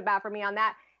 she'll go to bat for me on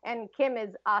that. And Kim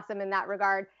is awesome in that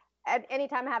regard. at any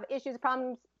time I have issues,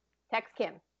 problems, text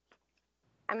Kim.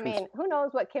 I mean, who knows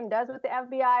what Kim does with the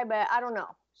FBI, but I don't know.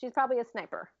 She's probably a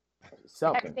sniper.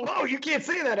 Something. Oh, you can't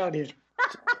say that out here.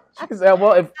 She can say,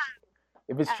 well,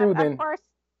 if it's true, then of course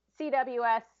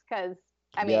CWS, because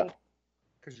I mean,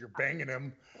 because you're banging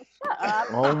him. Shut up.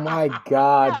 Oh my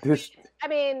God, I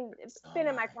mean, it's been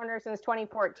in my corner since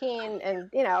 2014, and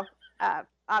you know,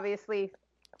 obviously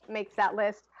makes that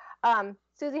list.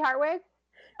 Susie Hartwig.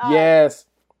 Yes.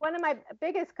 One of my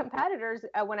biggest competitors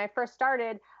when I first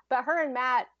started, but her and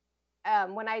Matt,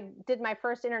 when I did my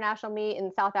first international meet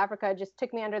in South Africa, just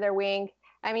took me under their wing.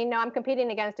 I mean, no, I'm competing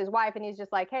against his wife, and he's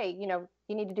just like, hey, you know,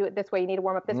 you need to do it this way. You need to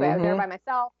warm up this way. I was there by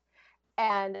myself.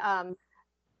 And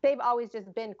they've always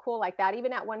just been cool like that.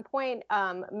 Even at one point,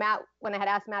 Matt, when I had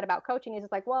asked Matt about coaching, he's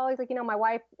just like, well, he's like, you know, my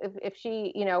wife, if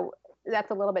she, you know, that's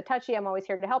a little bit touchy, I'm always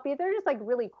here to help you. They're just like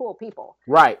really cool people.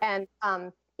 Right. And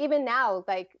even now,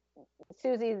 like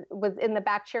Susie was in the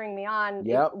back cheering me on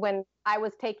when I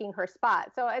was taking her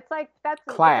spot. So it's like, that's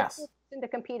class to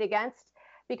compete against.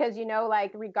 Because, you know,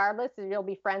 like, regardless, you'll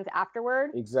be friends afterward.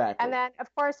 Exactly. And then, of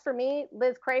course, for me,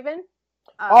 Liz Craven.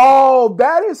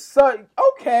 That is so...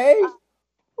 Okay.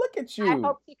 Look at you. I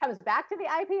hope she comes back to the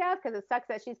IPF because it sucks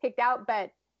that she's kicked out.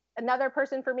 But another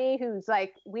person for me who's,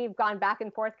 like, we've gone back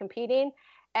and forth competing.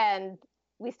 And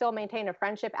we still maintain a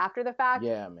friendship after the fact.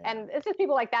 Yeah, man. And it's just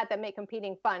people like that make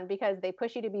competing fun because they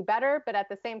push you to be better. But at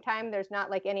the same time, there's not,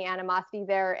 like, any animosity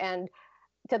there. And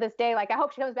to this day, like I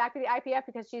hope she comes back to the IPF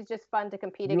because she's just fun to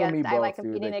compete against. I like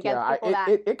competing against people that.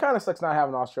 It kind of sucks not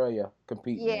having Australia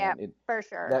compete. Yeah, for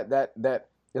sure. That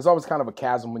there's always kind of a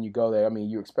chasm when you go there. I mean,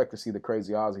 you expect to see the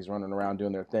crazy Aussies running around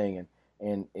doing their thing,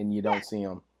 and you don't see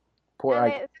them.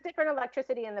 It's a different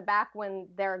electricity in the back when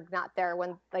they're not there.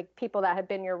 When like people that have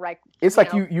been your right. It's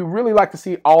like you really like to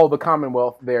see all the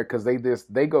Commonwealth there because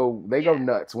they go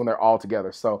nuts when they're all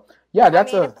together. So yeah,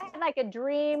 if I had like a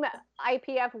dream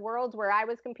IPF Worlds where I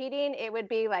was competing, it would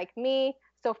be like me,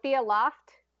 Sophia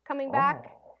Loft coming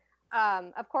back,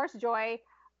 of course Joy,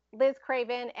 Liz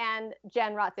Craven, and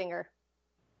Jen Rotzinger.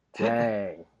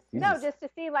 Dang. No, just to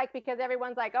see, like, because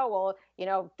everyone's like, oh, well, you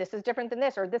know, this is different than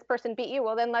this, or this person beat you.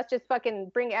 Well, then let's just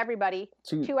fucking bring everybody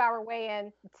 2 hour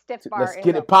weigh-in, stiff bar. Let's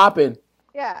get it popping.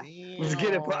 Yeah. Damn. Let's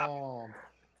get it popping.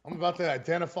 I'm about to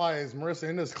identify as Marissa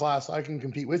in this class. I can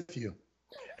compete with you.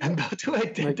 I'm about to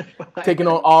identify. Taking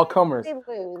on all comers. They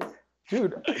lose.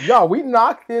 Dude, yo, we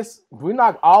knocked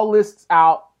all lists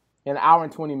out in an hour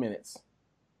and 20 minutes.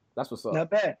 That's what's up. Not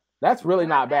bad. That's really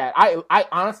not bad. I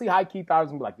honestly, high key thought it was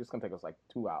gonna be like, this is gonna take us like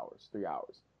 2 hours, 3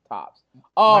 hours tops.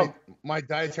 My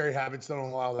dietary habits don't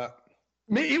allow that.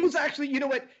 It was actually, you know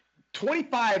what,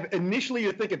 25. Initially,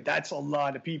 you're thinking that's a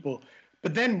lot of people,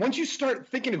 but then once you start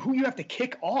thinking of who you have to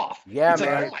kick off, it's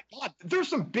man. like, oh my god, there's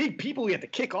some big people you have to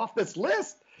kick off this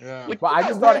list. Yeah. Like, well, I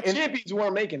just started champions who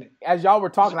aren't making it. As y'all were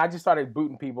talking, I just started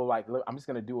booting people. Like, look, I'm just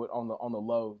gonna do it on the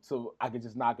low so I can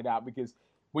just knock it out because.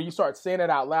 When you start saying it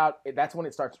out loud, that's when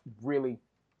it starts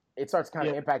kind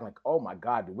of impacting. Like, oh my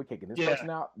god, dude, we're kicking this person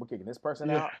out. We're kicking this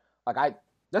person out. Like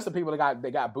that's the people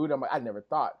that got booed. I'm like, I never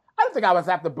thought. I didn't think I was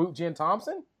have to boot Jen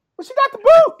Thompson, but she got the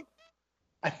boot.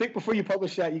 I think before you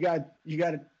publish that, you got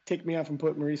to take me off and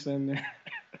put Marisa in there.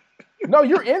 No,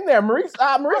 you're in there,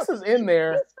 Marissa's in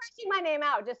there. He's scratching my name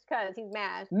out just because he's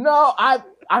mad. No,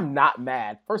 I'm not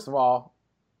mad. First of all,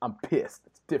 I'm pissed.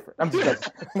 It's different. I'm just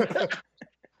like.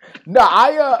 No,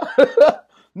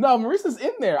 no, Marissa's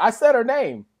in there. I said her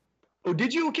name. Oh,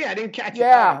 did you? Okay, I didn't catch it.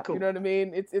 Yeah, right, cool. You know what I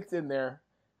mean? It's in there.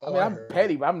 I mean, I'm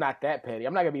petty, but I'm not that petty.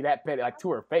 I'm not gonna be that petty, like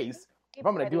to her face. If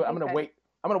I'm gonna do it, I'm gonna wait.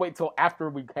 I'm gonna wait till after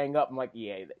we hang up. I'm like,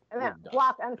 yeah. And then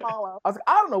block, unfollow. I was like,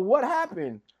 I don't know what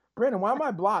happened, Brandon. Why am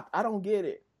I blocked? I don't get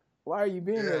it. Why are you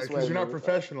being this way? Because you're not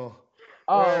professional.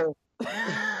 Oh.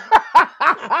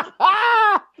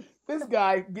 This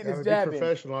guy getting his jab in.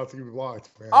 Professional after you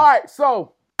blocked, man. All right,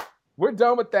 so we're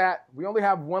done with that. We only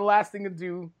have one last thing to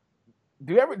do.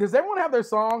 Does everyone have their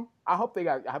song? I hope you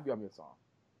have your song.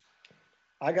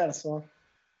 I got a song.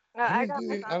 I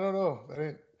don't know.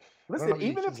 Listen,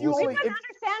 even if you only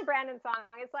understand Brandon's song,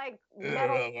 it's like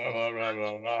metal.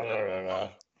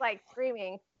 Like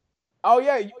screaming. Oh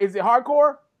yeah, is it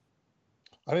hardcore?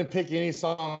 I didn't pick any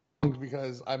song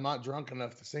because I'm not drunk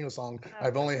enough to sing a song. Okay.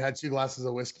 I've only had 2 glasses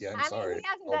of whiskey. I'm sorry. He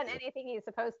hasn't done anything he's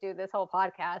supposed to this whole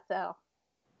podcast, so.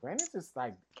 Brandon's just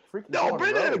like freaking. No,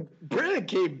 Brandon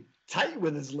came tight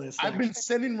with his list. I've been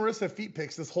sending Marissa feet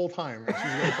pics this whole time.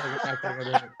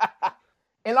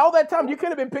 And all that time, you could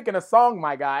have been picking a song,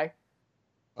 my guy.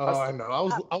 Oh, I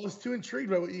know. I was too intrigued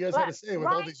by what you guys had to say with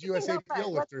all these USA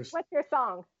PL lifters. What's your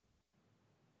song?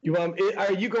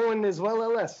 Are you going as well,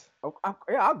 LS? Oh,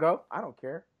 yeah, I'll go. I don't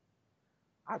care.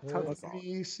 Let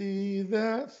me see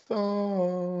that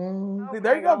thong.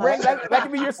 There you go, Brent. That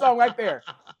can be your song right there.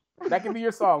 That can be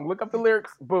your song. Look up the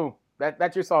lyrics. Boom.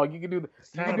 That's your song. You can do the.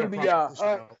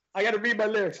 I got to read my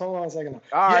lyrics. Hold on a second.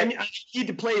 All right. I need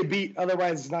to play a beat,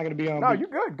 otherwise it's not going to be on. No, beat. you're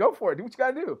good. Go for it. Do what you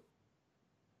got to do.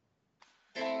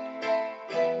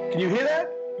 Can you hear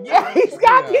that? Yeah, he's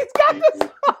got the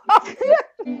song.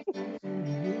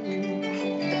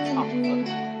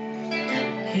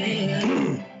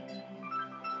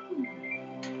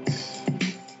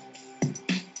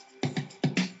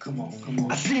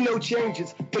 I see no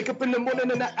changes. Wake up in the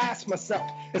morning and I ask myself,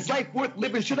 is life worth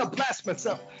living? Should I blast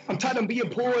myself? I'm tired of being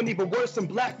poor and even worse than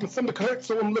black. My stomach hurts,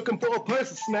 so I'm looking for a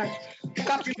person snatch.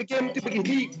 Cops again to be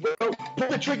heat, bro. Pull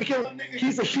the trigger, kill.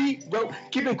 He's a hero.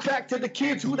 Giving crack to the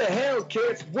kids. Who the hell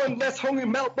cares? One less hungry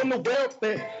mouth on the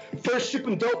welfare. First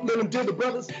shipping dope, let them deal the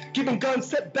brothers. Giving guns,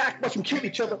 set back, watch them kill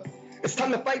each other. It's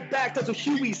time to fight back, that's what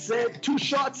Huey said. 2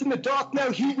 shots in the dark, now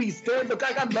Huey's dead. Look,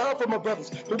 I got love for my brothers,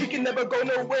 but we can never go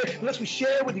nowhere unless we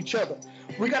share with each other.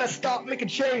 We gotta stop making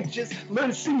changes. Learn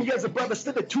to see me as a brother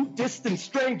instead of 2 distant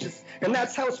strangers. And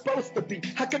that's how it's supposed to be.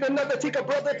 How can another take a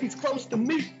brother if he's close to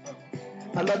me?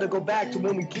 I'd love to go back to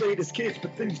when we played as kids,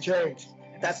 but things change.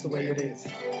 That's the way it is.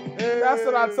 That's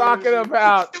what I'm talking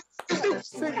about.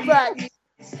 Six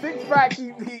pack.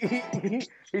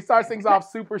 He starts things off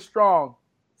super strong.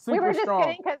 We were just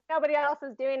kidding because nobody else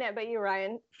is doing it but you,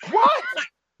 Ryan. What?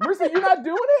 Marissa, you're not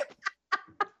doing it?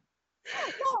 No,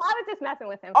 I was just messing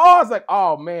with him. Oh, I was like,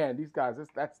 oh man, these guys,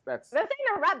 that's. This ain't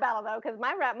a rap battle though, because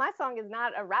my song is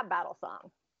not a rap battle song.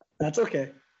 That's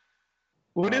okay.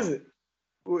 What is it?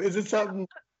 Is it something?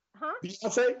 Huh?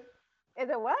 Beyonce? Is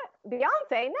it what?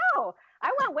 Beyonce? No.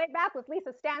 I went way back with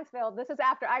Lisa Stansfield. This is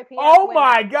after IPS. Oh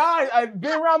my God! I've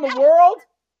been around the world.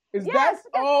 Is that?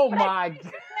 Oh my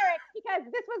God! Because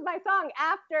this was my song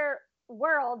after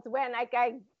Worlds when I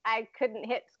couldn't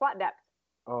hit squat depth.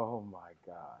 Oh my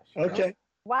gosh. Okay.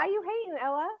 Why are you hating,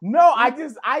 Ella? No, I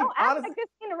honestly like this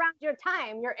being around your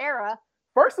time, your era.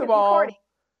 First of all,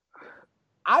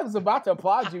 I was about to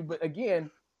applaud you, but again,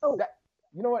 you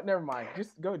know what? Never mind.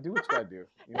 Just go do what you gotta do.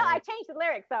 No, I changed the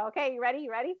lyrics though. Okay, you ready?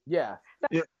 Yeah.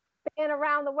 So, been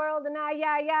around the world and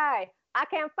I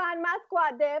can't find my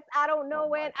squat depth. I don't know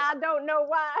when. I don't know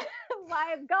why.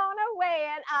 Why it's gone away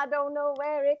and I don't know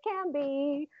where it can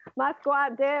be. My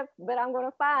squat depth, but I'm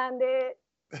gonna find it.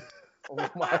 Oh my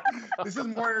God. This is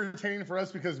more entertaining for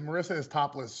us because Marissa is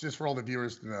topless, just for all the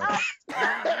viewers to know.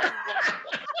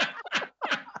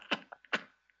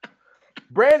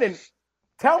 Brandon,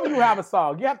 tell me you have a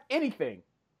song. You have anything.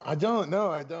 I don't. No,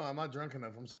 I don't. I'm not drunk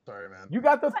enough. I'm sorry, man. You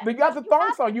got the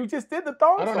thong song. You just did the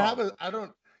thong song. I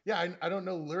don't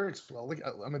know lyrics well. Look,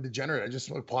 I'm a degenerate. I just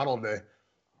smoke pot all day.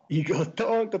 You go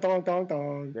thong.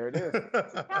 There it is.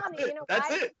 Tell me, you know That's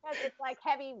why? it. Because it's like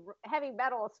heavy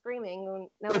metal screaming.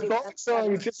 The thong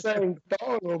song is just saying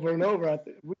thong over and over. I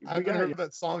haven't heard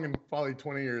that song in probably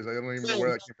 20 years. I don't even know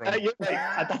where that came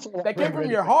from. That came from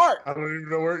your heart. I don't even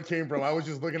know where it came from. I was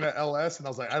just looking at LS and I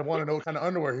was like, I want to know what kind of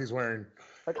underwear he's wearing.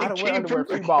 Like, I don't wear underwear,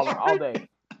 free baller all day.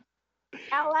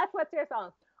 LS, what's your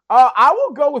song? I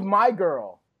will go with My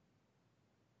Girl.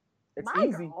 It's My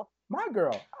easy. Girl? My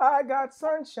Girl. I got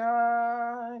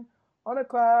sunshine on a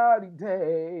cloudy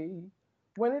day.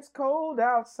 When it's cold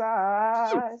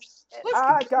outside,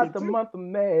 I got the month of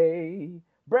May.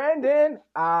 Brandon,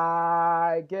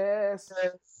 I guess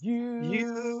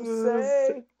you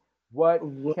say what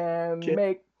can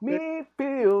make me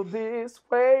feel this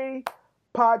way.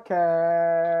 Podcast.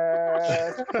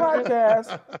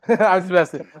 I was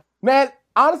messing. Man,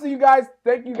 honestly, you guys,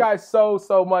 thank you guys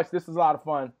so much. This was a lot of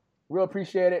fun. Real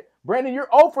appreciate it. Brandon, you're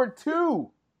 0 for 2.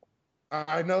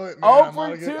 I know it, man. 0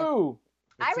 for 2.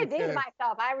 I redeemed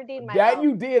myself. That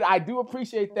you did. I do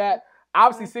appreciate that.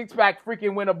 Obviously, Six Pack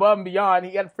freaking went above and beyond.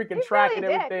 He had a freaking track and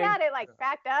everything. He had it like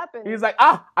backed up. And he's like,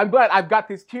 I'm glad I've got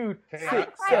this cued. Hey, 6,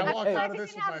 I 7, walked 8. out of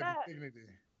this with my dignity.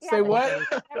 Say what?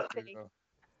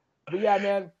 But yeah,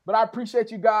 man. But I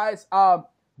appreciate you guys.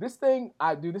 This thing,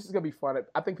 this is gonna be fun.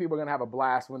 I think people are gonna have a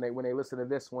blast when they listen to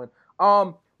this one.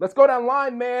 Let's go down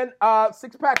line, man.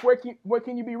 Six Pack, where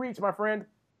can you be reached, my friend?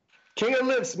 King of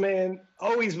Lifts, man.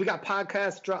 Always, we got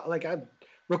podcasts drop. Like I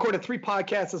recorded 3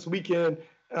 podcasts this weekend.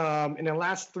 In the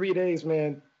last 3 days,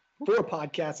 man, 4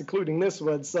 podcasts, including this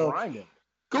one. So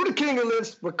go to King of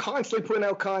Lifts. We're constantly putting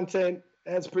out content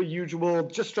as per usual.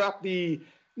 Just dropped the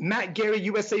Matt Gary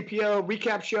USAPL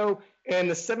recap show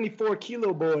and the 74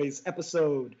 Kilo Boys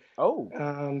episode. Oh.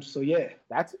 So yeah,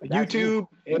 that's YouTube.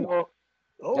 And,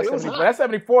 that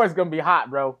 74 is gonna be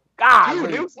hot, bro. God,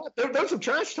 dude, there's some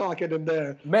trash talking in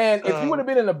there. Man, if you would have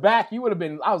been in the back, you would have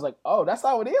been. I was like, oh, that's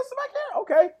how it is back there.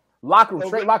 Okay,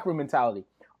 Straight locker room mentality.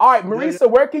 All right, Marisa,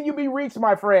 where can you be reached,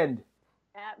 my friend?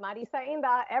 At Marisa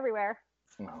Inda, everywhere.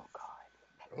 Oh, God.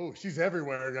 Oh, she's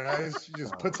everywhere, guys. She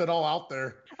just puts it all out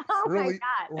there. Oh, really,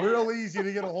 my God. real easy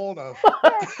to get a hold of.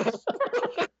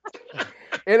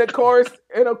 And of course,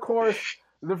 the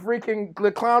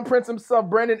clown prince himself,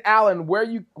 Brandon Allen.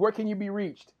 Where can you be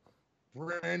reached?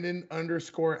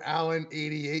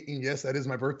 Brandon_Allen88, and yes, that is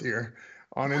my birthday year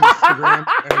on Instagram.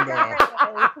 And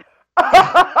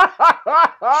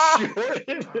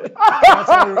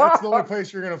that's the only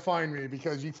place you're gonna find me,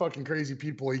 because you fucking crazy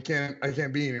people, I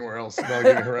can't be anywhere else without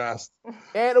getting harassed.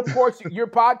 And of course, your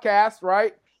podcast,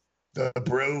 right? The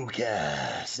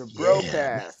Brocast. The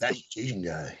Brocast. That Asian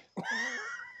guy.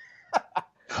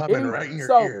 Coming right in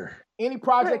your ear. Any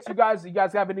projects you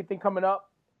guys have anything coming up?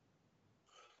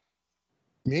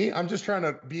 Me? I'm just trying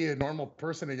to be a normal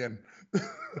person again.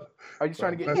 Are you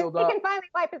trying to get healed up? He can finally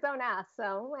wipe his own ass,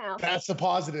 so well. That's the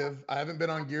positive. I haven't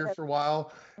been on gear for a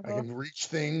while. I can reach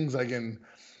things. I gave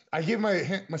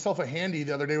myself a handy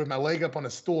the other day with my leg up on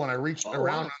a stool, and I reached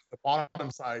around on the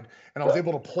bottom side, and I was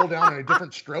able to pull down in a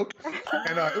different stroke,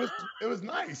 and it was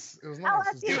nice. It was nice.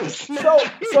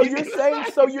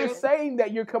 So you're saying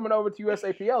that you're coming over to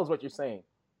USAPL is what you're saying?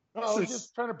 No, I was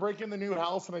just trying to break in the new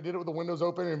house, and I did it with the windows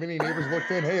open, and if any neighbors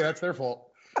looked in, hey, that's their fault.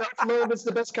 That's love. It's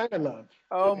the best kind of love.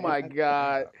 Oh my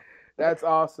God, that's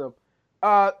awesome.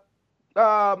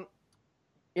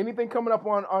 Anything coming up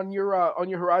on your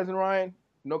horizon, Ryan?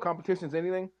 No competitions,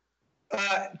 anything?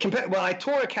 Well, I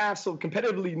tore a calf, so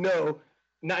competitively, no,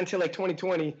 not until like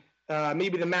 2020.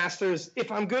 Maybe the Masters, if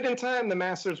I'm good in time, the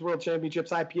Masters, World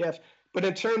Championships, IPF. But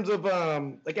in terms of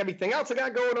like everything else I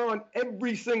got going on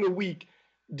every single week,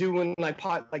 doing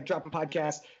dropping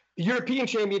podcasts. The European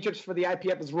Championships for the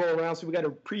IPF is rolling around, so we got a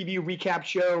preview recap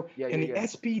show the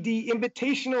SPD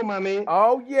Invitational, my man.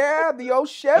 Oh yeah, the old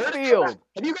Sheffield.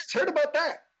 Have you guys heard about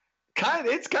that?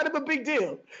 It's kind of a big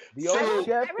deal. The old Sheffield.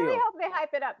 I really hope they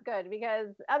hype it up good, because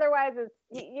otherwise,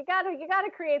 you gotta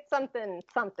create something.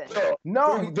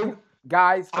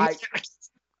 Guys, I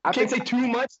can't say too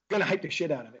much. I'm gonna hype the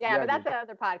shit out of it. Yeah, but that's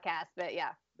another podcast. But yeah.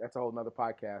 That's a whole nother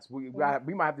podcast. We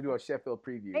might have to do a Sheffield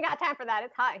preview. We got time for that.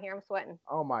 It's hot in here. I'm sweating.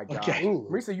 Oh my God. Okay.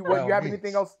 Marisa, you have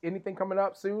anything coming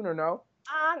up soon or no?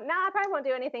 No, I probably won't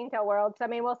do anything till Worlds. I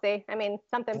mean, we'll see. I mean,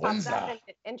 something pops up and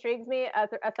it intrigues me.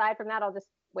 Aside from that, I'll just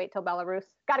wait till Belarus.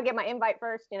 Got to get my invite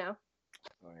first, you know.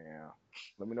 Oh yeah.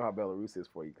 Let me know how Belarus is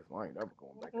for you, because I ain't never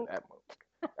going back to that mode.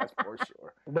 That's for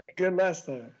sure. Good last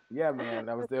time. Yeah, man.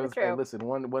 That was hey, listen,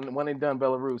 one and done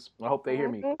Belarus. I hope they hear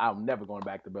me. I'm never going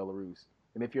back to Belarus.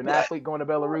 And if you're an athlete going to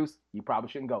Belarus, you probably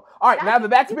shouldn't go. All right, now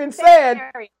that's been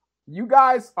said, you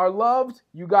guys are loved.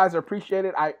 You guys are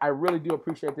appreciated. I really do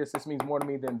appreciate this. This means more to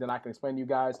me than I can explain to you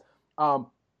guys.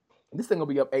 This thing will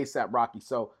be up ASAP, Rocky.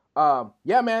 So,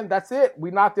 yeah, man, that's it.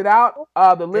 We knocked it out.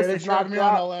 The list is knocked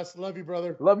out. Love you,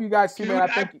 brother. Love you guys too, man.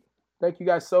 Thank you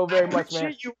guys so very much,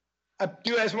 man. I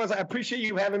appreciate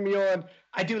you having me on.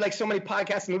 I do like so many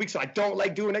podcasts in the week, so I don't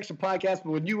like doing extra podcasts.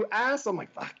 But when you ask, I'm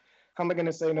like, fuck. How am I going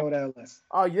to say no to LS?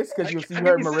 Oh, yes, because you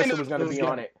heard Marisa was going to be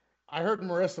on it. I heard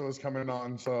Marisa was coming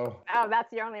on, so. Oh,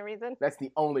 that's your only reason? That's the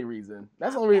only reason.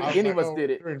 That's the only reason any of us did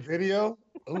it. In video?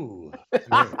 Ooh.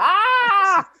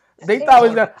 They thought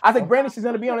it was I think Brandon, she's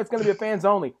going to be on it. It's going to be a fans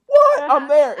only. What? I'm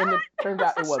there. And it turned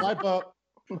out it wasn't. Swipe up.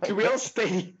 Real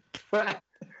estate. All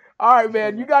right,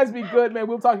 man. You guys be good, man.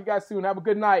 We'll talk to you guys soon. Have a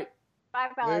good night. Bye,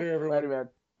 fellas. Later, everybody. Later,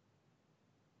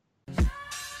 man.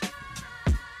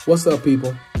 What's up,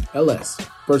 people? LS.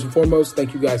 First and foremost,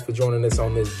 thank you guys for joining us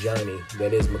on this journey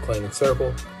that is McClain and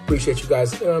Circle. Appreciate you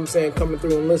guys, you know what I'm saying, coming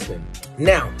through and listening.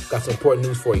 Now, got some important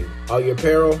news for you. All your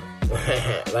apparel,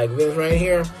 like this right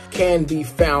here, can be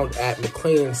found at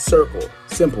McClain & Circle.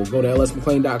 Simple. Go to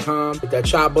lsmcclain.com. Hit that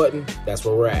shop button. That's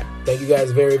where we're at. Thank you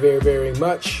guys very, very, very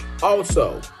much.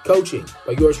 Also, coaching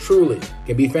by yours truly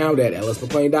can be found at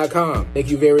lsmcclain.com. Thank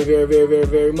you very, very, very, very,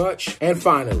 very much. And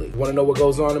finally, you want to know what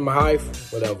goes on in my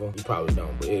life? Whatever. You probably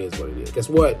don't, but it is what it is. Guess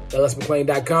what?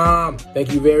 lsmcclain.com.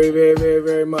 Thank you very, very, very,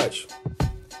 very much.